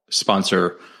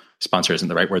sponsor isn't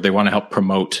the right word. They want to help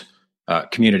promote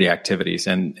community activities,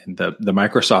 and the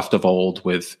Microsoft of old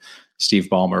with Steve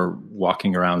Ballmer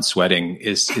walking around sweating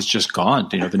is just gone.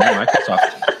 The new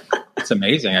Microsoft, it's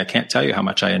amazing. I can't tell you how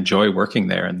much I enjoy working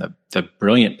there, and the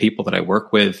brilliant people that I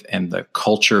work with, and the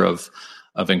culture of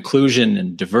inclusion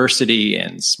and diversity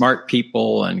and smart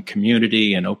people and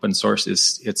community and open source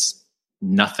it's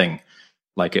nothing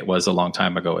like it was a long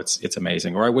time ago. It's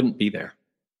amazing, or I wouldn't be there.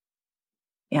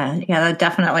 Yeah,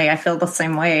 definitely. I feel the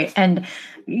same way. And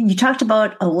you talked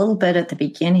about a little bit at the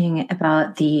beginning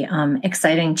about the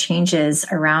exciting changes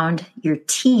around your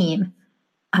team.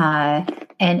 And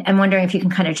I'm wondering if you can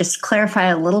kind of just clarify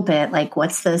a little bit, like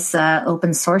what's this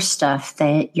open source stuff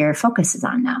that your focus is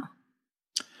on now?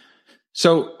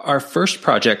 So our first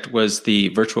project was the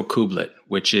Virtual Kubelet,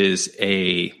 which is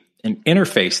an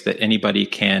interface that anybody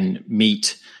can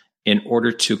meet in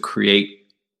order to create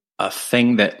a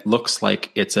thing that looks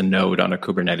like it's a node on a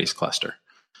Kubernetes cluster.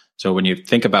 So when you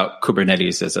think about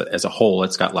Kubernetes as a whole,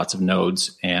 it's got lots of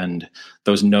nodes, and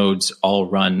those nodes all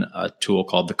run a tool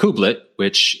called the kubelet,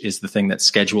 which is the thing that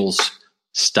schedules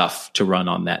stuff to run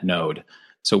on that node.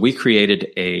 So we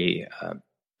created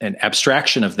an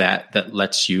abstraction of that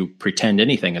lets you pretend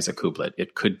anything as a kubelet.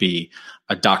 It could be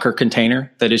a Docker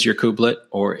container that is your kubelet,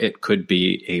 or it could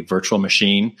be a virtual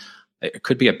machine. It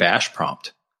could be a bash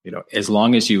prompt. As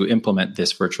long as you implement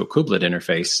this virtual kubelet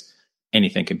interface,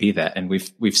 anything can be that. And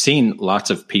we've seen lots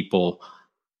of people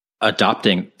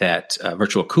adopting that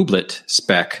virtual kubelet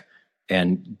spec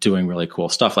and doing really cool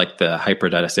stuff. Like the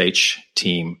Hyper.sh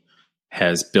team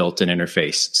has built an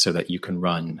interface so that you can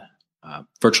run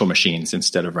virtual machines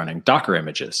instead of running Docker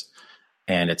images.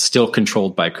 And it's still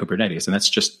controlled by Kubernetes. And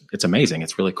it's amazing.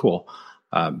 It's really cool.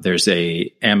 There's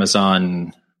a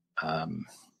Amazon,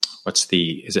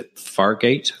 is it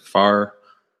Fargate? Far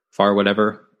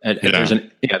whatever. There's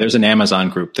an Amazon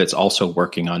group that's also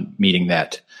working on meeting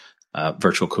that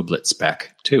virtual kubelet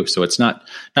spec too. So it's not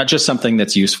just something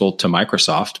that's useful to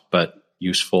Microsoft, but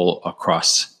useful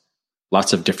across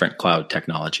lots of different cloud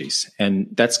technologies. And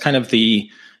that's kind of the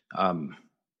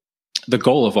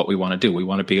goal of what we want to do. We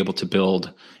want to be able to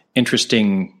build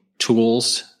interesting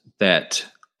tools that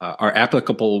are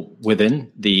applicable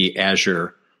within the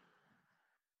Azure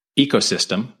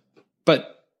ecosystem,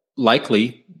 but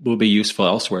likely will be useful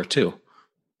elsewhere too.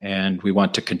 And we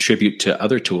want to contribute to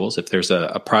other tools. If there's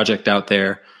a project out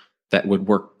there that would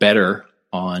work better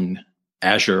on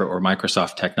Azure or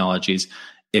Microsoft technologies,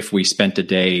 if we spent a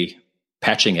day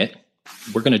patching it,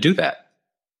 we're going to do that.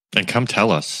 And come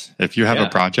tell us if you have a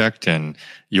project and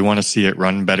you want to see it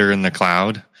run better in the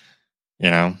cloud.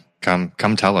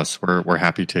 Come tell us. We're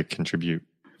happy to contribute.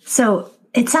 So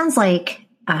it sounds like,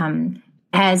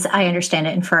 as I understand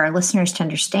it, and for our listeners to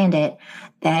understand it,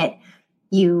 that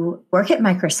you work at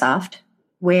Microsoft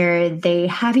where they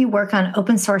have you work on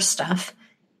open source stuff,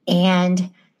 and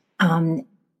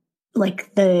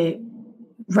like the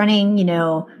running,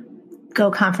 Go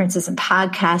conferences and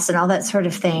podcasts and all that sort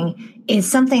of thing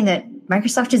is something that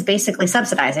Microsoft is basically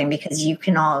subsidizing, because you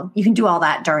can do all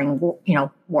that during,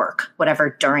 work,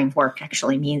 whatever during work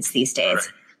actually means these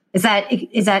days. Right.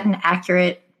 Is that an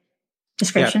accurate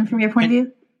description from your point of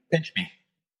view? Pinch me.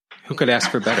 Who could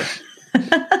ask for better?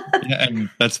 And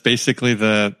that's basically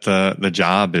the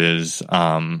job is,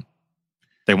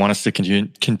 they want us to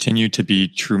continue to be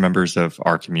true members of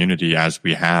our community as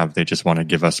we have. They just want to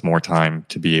give us more time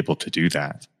to be able to do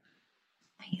that.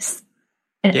 Nice.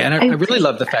 And I really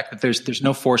love the fact that there's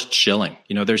no forced shilling.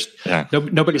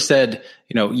 Nobody said,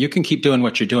 you can keep doing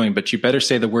what you're doing, but you better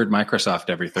say the word Microsoft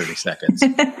every 30 seconds.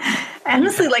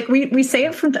 Honestly, we say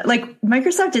it from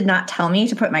Microsoft did not tell me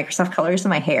to put Microsoft colors in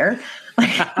my hair.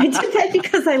 I did that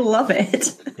because I love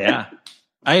it. Yeah,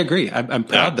 I agree. I'm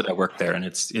proud that I work there, and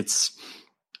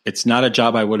it's not a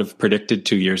job I would have predicted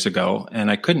 2 years ago,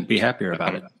 and I couldn't be happier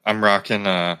about it. I'm rocking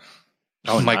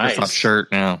Microsoft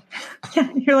shirt now. Yeah,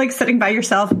 you're sitting by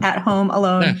yourself at home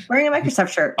alone, wearing a Microsoft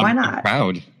shirt. Why not? I'm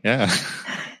proud. Yeah.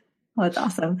 Well, that's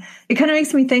awesome. It kind of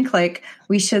makes me think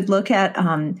we should look at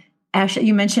Ashley.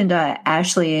 You mentioned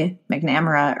Ashley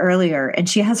McNamara earlier, and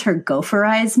she has her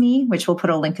Gopherize Me, which we'll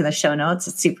put a link in the show notes.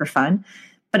 It's super fun.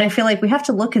 But I feel like we have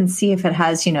to look and see if it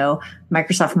has,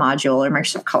 Microsoft module or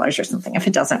Microsoft colors or something. If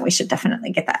it doesn't, we should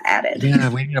definitely get that added. Yeah,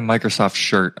 we need a Microsoft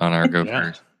shirt on our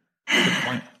Gophers. Good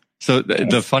point. So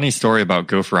the funny story about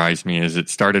Gopherize Me is it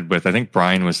started with, I think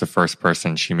Brian was the first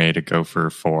person she made a Gopher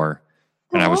for.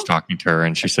 And I was talking to her,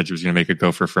 and she said she was going to make a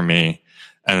gopher for me.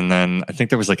 And then I think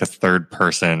there was like a third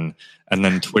person, and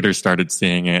then Twitter started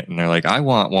seeing it, and they're like, I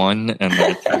want one. And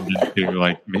then it turned into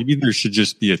like, maybe there should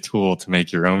just be a tool to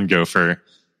make your own gopher.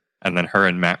 And then her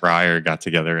and Matt Ryer got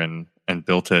together and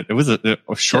built it. It was a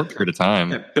short period of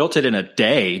time. Yeah, built it in a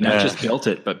day, not just built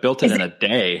it, but built it in a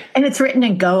day. And it's written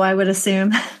in Go, I would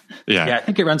assume. Yeah, I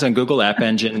think it runs on Google App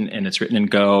Engine, and it's written in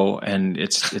Go, and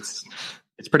it's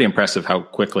pretty impressive how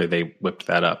quickly they whipped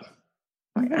that up.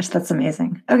 Oh my gosh, that's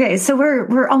amazing. Okay, so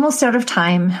we're almost out of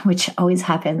time, which always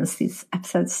happens. These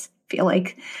episodes feel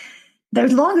like they're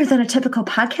longer than a typical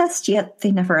podcast, yet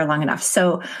they never are long enough.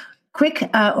 So quick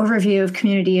overview of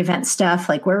community event stuff,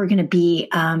 like where we're going to be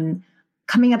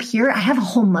coming up here. I have a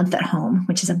whole month at home,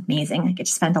 which is amazing. I get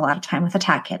to spend a lot of time with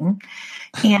Attack Kitten.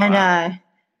 And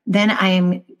then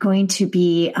I'm going to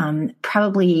be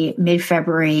probably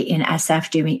mid-February in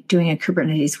SF doing a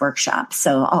Kubernetes workshop.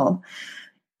 So I'll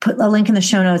put a link in the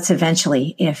show notes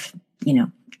eventually if,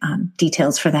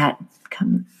 details for that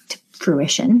come to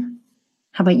fruition.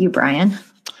 How about you, Brian?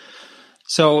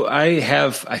 So I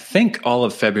have, I think, all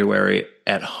of February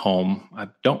at home.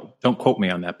 Don't quote me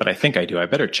on that, but I think I do. I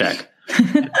better check.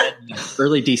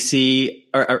 Early DC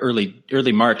or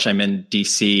early March, I'm in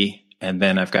DC, and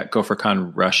then I've got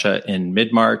GopherCon Russia in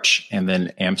mid-March, and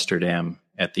then Amsterdam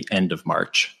at the end of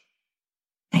March.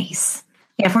 Nice.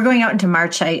 Yeah, if we're going out into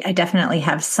March, I definitely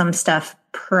have some stuff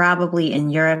probably in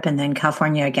Europe and then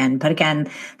California again. But again,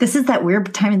 this is that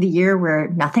weird time of the year where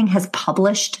nothing has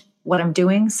published what I'm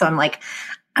doing. So I'm like,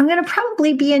 I'm going to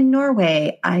probably be in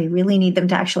Norway. I really need them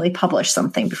to actually publish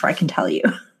something before I can tell you.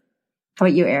 How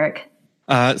about you, Eric?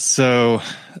 So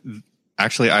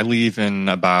actually, I leave in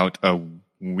about a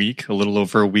little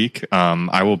over a week.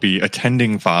 I will be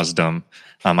attending FOSDEM.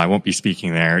 I won't be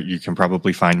speaking there. You can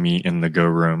probably find me in the Go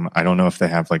room. I don't know if they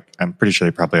have I'm pretty sure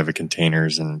they probably have a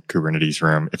containers and Kubernetes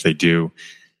room. If they do,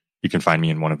 you can find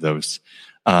me in one of those.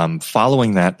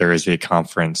 Following that, there is a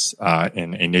conference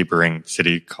in a neighboring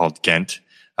city called Ghent,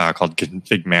 called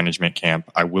Config Management Camp.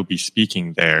 I will be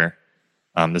speaking there.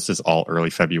 This is all early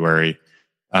February.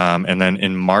 And then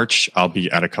in March, I'll be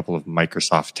at a couple of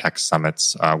Microsoft Tech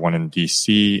Summits, one in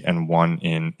DC and one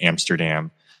in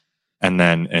Amsterdam. And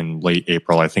then in late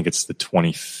April, I think it's the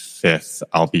 25th,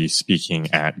 I'll be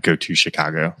speaking at Go2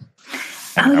 Chicago.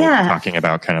 And I will be talking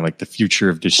about kind of like the future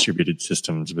of distributed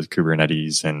systems with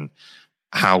Kubernetes and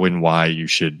how and why you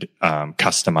should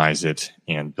customize it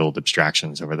and build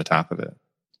abstractions over the top of it.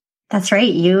 That's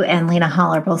right. You and Lena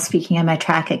Hall are both speaking on my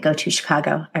track at Go2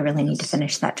 Chicago. I really need to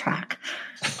finish that track.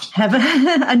 I have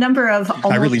a number of...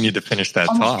 I really need to finish that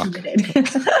talk.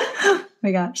 Oh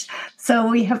my gosh. So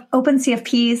we have open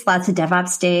CFPs, lots of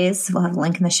DevOps days. We'll have a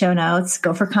link in the show notes.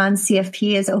 GopherCon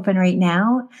CFP is open right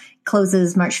now.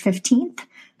 Closes March 15th.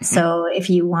 Mm-hmm. So if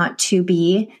you want to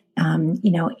be,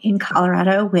 in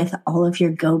Colorado with all of your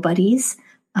Go buddies,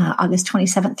 August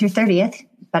 27th through 30th,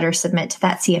 better submit to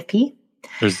that CFP.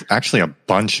 There's actually a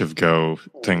bunch of Go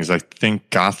things. I think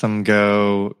Gotham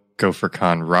Go,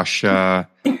 GopherCon Russia,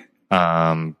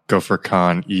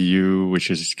 GopherCon EU, which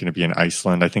is going to be in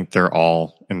Iceland. I think they're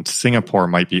all, and Singapore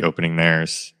might be opening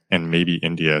theirs, and maybe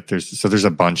India. There's a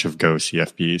bunch of Go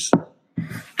CFPs.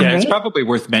 Yeah, it's probably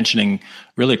worth mentioning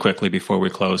really quickly before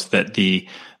we close that the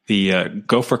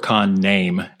GopherCon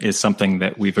name is something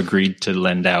that we've agreed to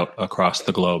lend out across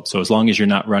the globe. So as long as you're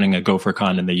not running a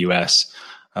GopherCon in the US,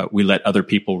 we let other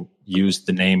people use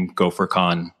the name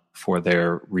GopherCon for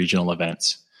their regional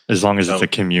events. As long as it's a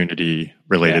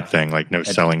community-related thing, like no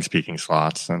selling speaking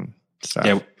slots and stuff.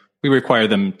 Yeah, we require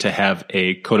them to have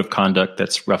a code of conduct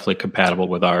that's roughly compatible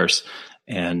with ours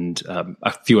and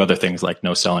a few other things like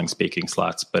no selling speaking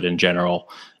slots. But in general,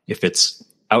 if it's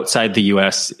outside the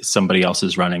U.S., somebody else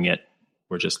is running it,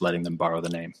 we're just letting them borrow the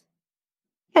name.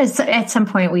 At some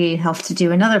point, we have to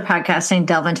do another podcast and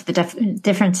delve into the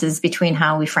differences between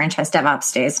how we franchise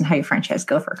DevOps days and how you franchise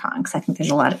GopherCon, because I think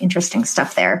there's a lot of interesting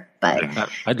stuff there. But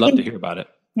I'd love to hear about it.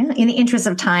 Yeah, in the interest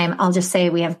of time, I'll just say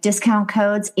we have discount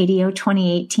codes. ADO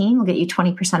 2018 will get you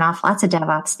 20% off lots of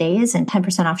DevOps days and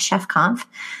 10% off ChefConf.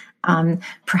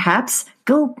 Perhaps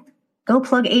go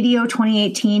plug ADO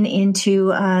 2018 into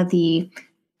the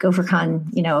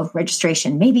GopherCon,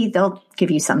 registration. Maybe they'll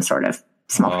give you some sort of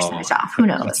small percentage off. Who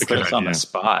knows? Put us on the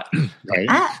spot. Right?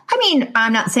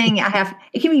 I'm not saying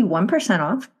it can be 1%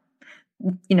 off.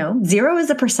 0 is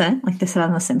a percent, like they said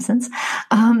on The Simpsons.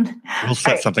 We'll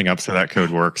set something up so that code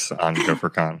works on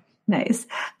GopherCon. Nice.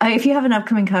 If you have an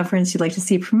upcoming conference you'd like to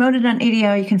see promoted on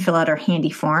ADO, you can fill out our handy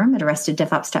form at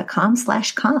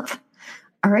arresteddevops.com/conf.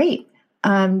 All right.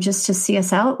 just to see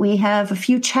us out, we have a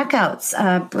few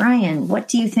checkouts. Brian, what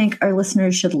do you think our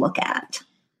listeners should look at?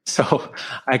 So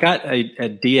I got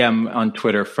a DM on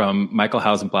Twitter from Michael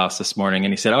Hausenblaus this morning,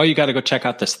 and he said, "Oh, you got to go check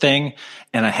out this thing."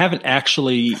 And I haven't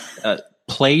actually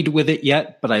played with it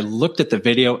yet, but I looked at the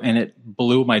video and it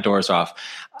blew my doors off.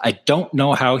 I don't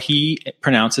know how he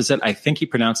pronounces it. I think he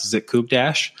pronounces it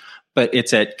Kubed, but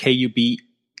it's at kubed.sh.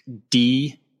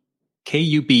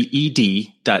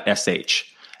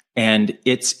 And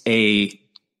it's a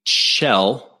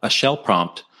shell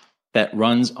prompt that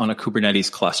runs on a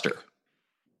Kubernetes cluster.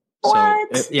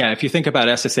 What? So, yeah, if you think about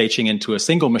SSHing into a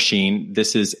single machine,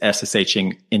 this is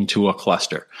SSHing into a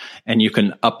cluster. And you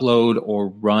can upload or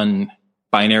run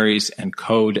binaries and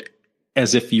code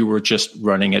as if you were just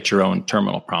running at your own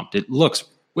terminal prompt. It looks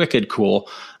wicked cool.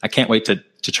 I can't wait to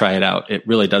try it out. It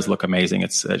really does look amazing.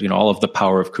 It's all of the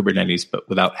power of Kubernetes, but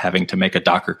without having to make a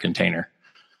Docker container.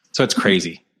 So it's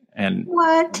crazy. And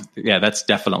what? Yeah, that's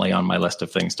definitely on my list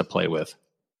of things to play with.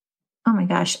 Oh my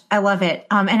gosh, I love it.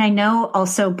 And I know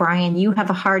also, Brian, you have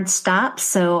a hard stop.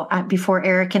 So before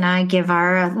Eric and I give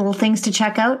our little things to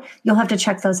check out, you'll have to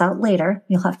check those out later.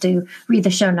 You'll have to read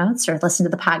the show notes or listen to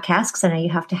the podcast because I know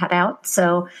you have to head out.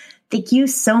 So thank you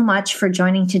so much for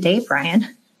joining today,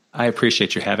 Brian. I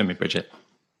appreciate you having me, Bridget.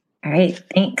 All right,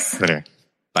 thanks. Later.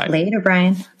 Bye. Later,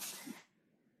 Brian.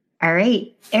 All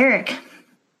right, Eric,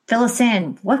 fill us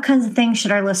in. What kinds of things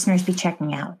should our listeners be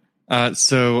checking out?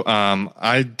 So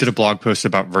I did a blog post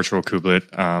about virtual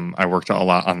kubelet. I worked a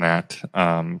lot on that.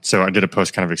 So I did a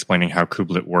post kind of explaining how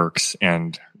kubelet works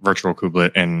and virtual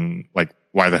kubelet and like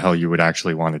why the hell you would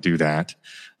actually want to do that.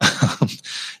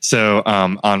 So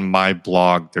on my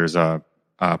blog, there's a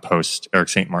post,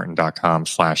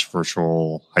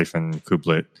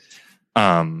 ericstmartin.com/virtual-kubelet.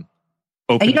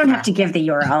 You don't have to give the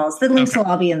URLs. The links will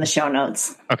all be in the show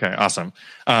notes. Okay, awesome.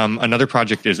 Another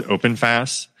project is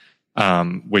OpenFaaS.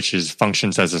 Which is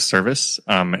functions as a service,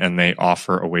 and they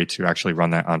offer a way to actually run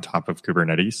that on top of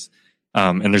Kubernetes.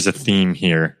 And there's a theme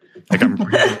here. Like I'm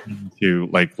to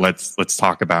like let's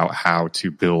talk about how to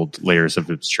build layers of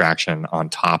abstraction on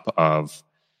top of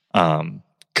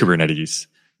Kubernetes,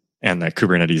 and that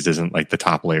Kubernetes isn't like the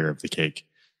top layer of the cake.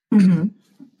 Mm-hmm.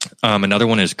 Another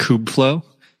one is Kubeflow,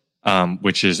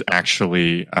 which is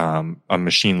actually a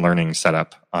machine learning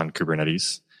setup on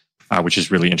Kubernetes. Which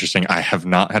is really interesting. I have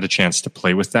not had a chance to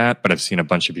play with that, but I've seen a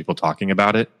bunch of people talking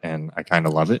about it, and I kind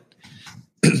of love it.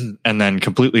 And then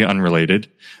completely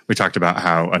unrelated, we talked about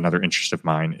how another interest of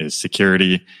mine is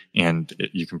security, and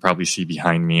you can probably see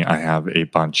behind me, I have a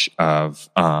bunch of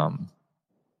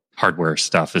hardware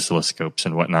stuff, oscilloscopes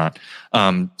and whatnot.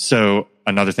 So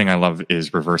another thing I love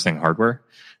is reversing hardware.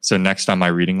 So next on my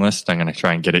reading list, I'm going to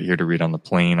try and get it here to read on the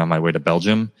plane on my way to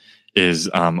Belgium, is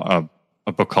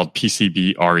a book called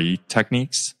PCB-RE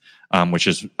Techniques, which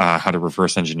is how to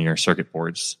reverse engineer circuit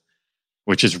boards,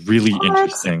 which is really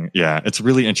interesting. Yeah, it's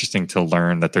really interesting to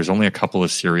learn that there's only a couple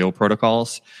of serial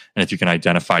protocols. And if you can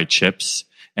identify chips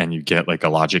and you get like a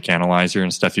logic analyzer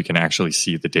and stuff, you can actually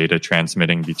see the data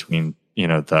transmitting between,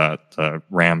 the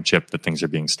RAM chip that things are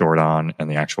being stored on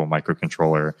and the actual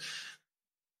microcontroller.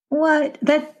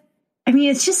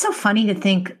 It's just so funny to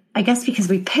think, I guess because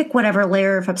we pick whatever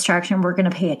layer of abstraction we're going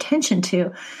to pay attention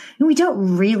to. And we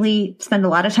don't really spend a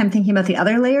lot of time thinking about the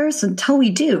other layers until we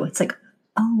do. It's like,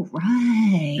 oh,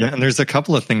 right. Yeah, and there's a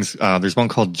couple of things. There's one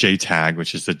called JTAG,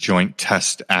 which is the Joint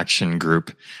Test Action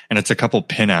Group. And it's a couple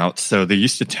pinouts. So they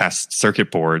used to test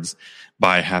circuit boards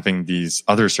by having these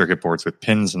other circuit boards with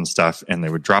pins and stuff. And they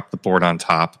would drop the board on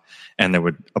top and they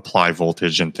would apply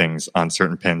voltage and things on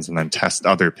certain pins and then test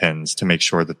other pins to make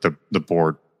sure that the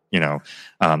board,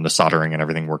 the soldering and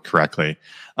everything worked correctly.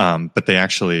 But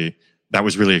that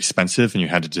was really expensive and you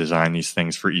had to design these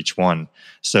things for each one.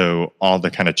 So all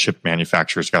the kind of chip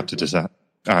manufacturers got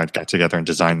together and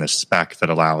designed this spec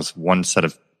that allows one set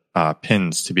of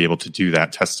pins to be able to do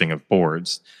that testing of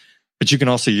boards. But you can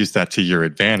also use that to your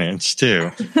advantage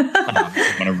too. If you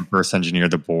want to reverse engineer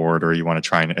the board or you want to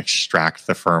try and extract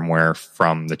the firmware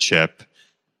from the chip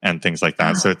and things like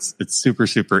that. So it's super,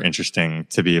 super interesting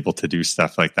to be able to do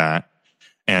stuff like that.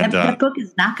 And that book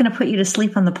is not going to put you to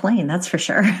sleep on the plane. That's for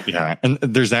sure. Yeah. And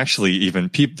there's actually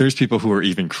there's people who are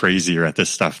even crazier at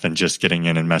this stuff than just getting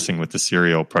in and messing with the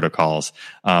serial protocols.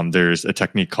 There's a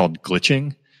technique called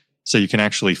glitching. So you can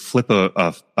actually flip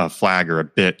a flag or a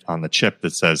bit on the chip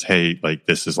that says, hey, like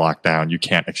this is locked down. You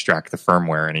can't extract the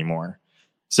firmware anymore.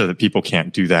 So that people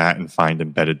can't do that and find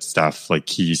embedded stuff like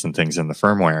keys and things in the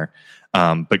firmware.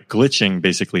 But glitching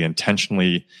basically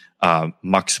intentionally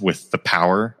mucks with the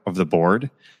power of the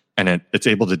board and it's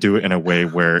able to do it in a way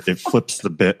where it flips the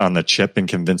bit on the chip and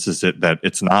convinces it that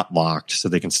it's not locked, so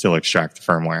they can still extract the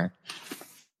firmware.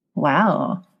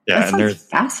 Wow. Yeah, that sounds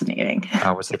fascinating.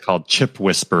 What's it called? Chip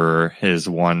Whisperer is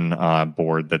one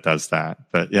board that does that.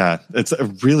 But yeah, it's a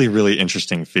really, really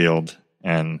interesting field,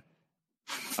 and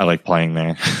I like playing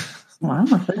there. Wow.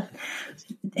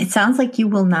 It sounds like you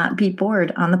will not be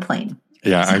bored on the plane.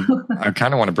 Yeah, I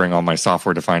kind of want to bring all my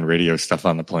software-defined radio stuff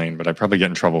on the plane, but I'd probably get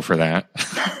in trouble for that.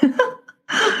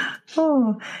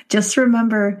 Oh, just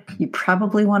remember, you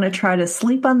probably want to try to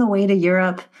sleep on the way to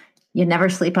Europe. You never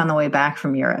sleep on the way back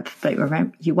from Europe, but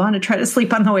remember, you want to try to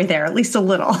sleep on the way there, at least a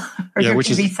little, or you're going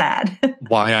to be sad.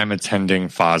 Why I'm attending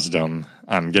FOSDEM.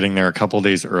 I'm getting there a couple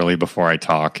days early before I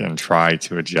talk and try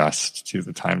to adjust to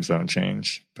the time zone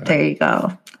change. But there you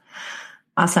go.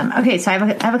 Awesome. Okay, so I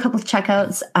have a couple of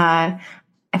checkouts.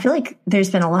 I feel like there's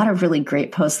been a lot of really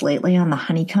great posts lately on the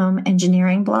Honeycomb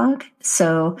engineering blog.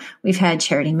 So we've had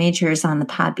Charity Majors on the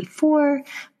pod before,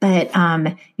 but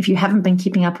if you haven't been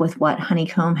keeping up with what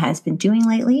Honeycomb has been doing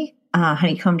lately,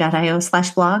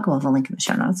 honeycomb.io/blog, we'll have a link in the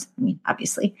show notes. I mean,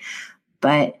 obviously,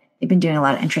 but they've been doing a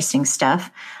lot of interesting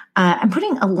stuff. I'm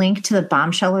putting a link to the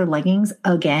Bombsheller leggings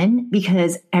again,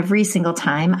 because every single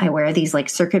time I wear these like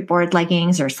circuit board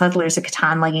leggings or Settlers of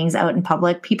Catan leggings out in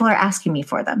public, people are asking me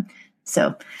for them.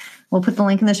 So we'll put the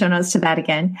link in the show notes to that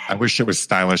again. I wish it was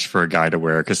stylish for a guy to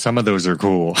wear, because some of those are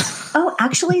cool. Oh,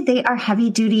 actually, they are heavy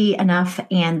duty enough,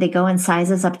 and they go in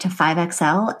sizes up to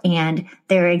 5XL, and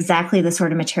they're exactly the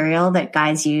sort of material that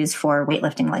guys use for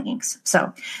weightlifting leggings.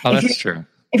 So that's true.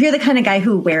 If you're the kind of guy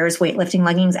who wears weightlifting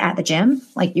leggings at the gym,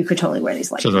 like you could totally wear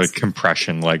these leggings. So like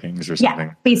compression leggings or something.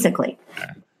 Yeah, basically.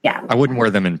 Yeah. I wouldn't wear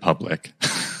them in public.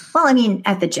 Well, I mean,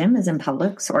 at the gym is in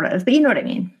public, sort of, but you know what I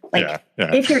mean? Like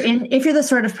if you're the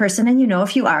sort of person, and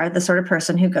if you are the sort of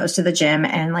person who goes to the gym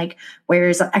and like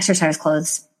wears exercise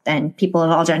clothes, then people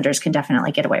of all genders can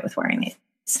definitely get away with wearing these.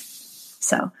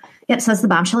 So, so that's the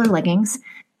Bombsheller leggings.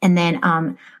 And then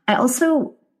I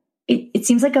also, it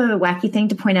seems like a wacky thing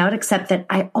to point out, except that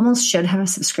I almost should have a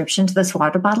subscription to this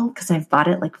water bottle, because I've bought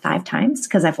it like 5 times,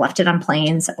 because I've left it on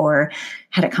planes or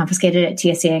had it confiscated at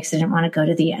TSA because I didn't want to go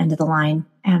to the end of the line,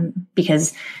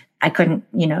 because I couldn't,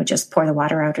 just pour the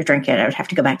water out or drink it. I would have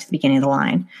to go back to the beginning of the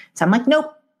line. So I'm like,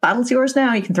 nope, bottle's yours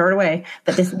now. You can throw it away.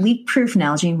 But this leak-proof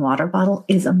Nalgene water bottle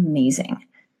is amazing.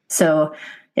 So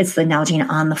it's the Nalgene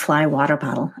On the Fly water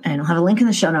bottle. And I'll have a link in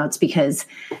the show notes, because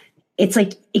it's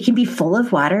like it can be full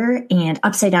of water and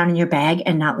upside down in your bag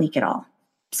and not leak at all.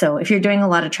 So if you're doing a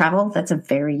lot of travel, that's a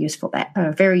very useful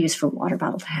water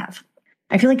bottle to have.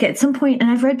 I feel like at some point,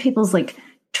 and I've read people's like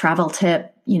travel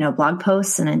tip, blog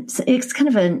posts, and it's kind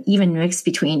of an even mix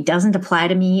between doesn't apply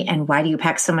to me and why do you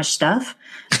pack so much stuff?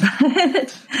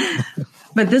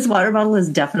 But this water bottle is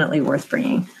definitely worth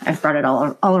bringing. I've brought it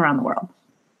all around the world.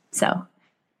 So,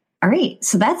 all right.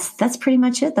 So that's pretty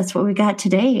much it. That's what we got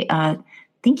today.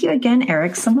 Thank you again,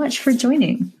 Eric, so much for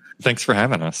joining. Thanks for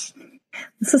having us.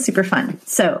 This was super fun.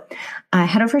 So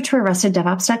head over to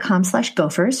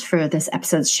arresteddevops.com/gophers for this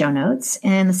episode's show notes.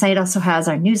 And the site also has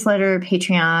our newsletter,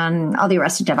 Patreon, all the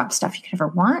Arrested DevOps stuff you could ever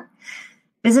want.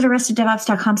 Visit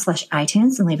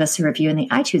arresteddevops.com/iTunes and leave us a review in the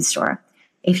iTunes store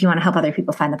if you want to help other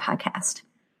people find the podcast.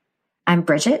 I'm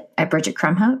Bridget at Bridget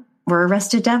Krumhout. We're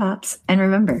Arrested DevOps. And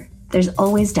remember, there's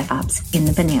always DevOps in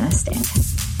the banana stand.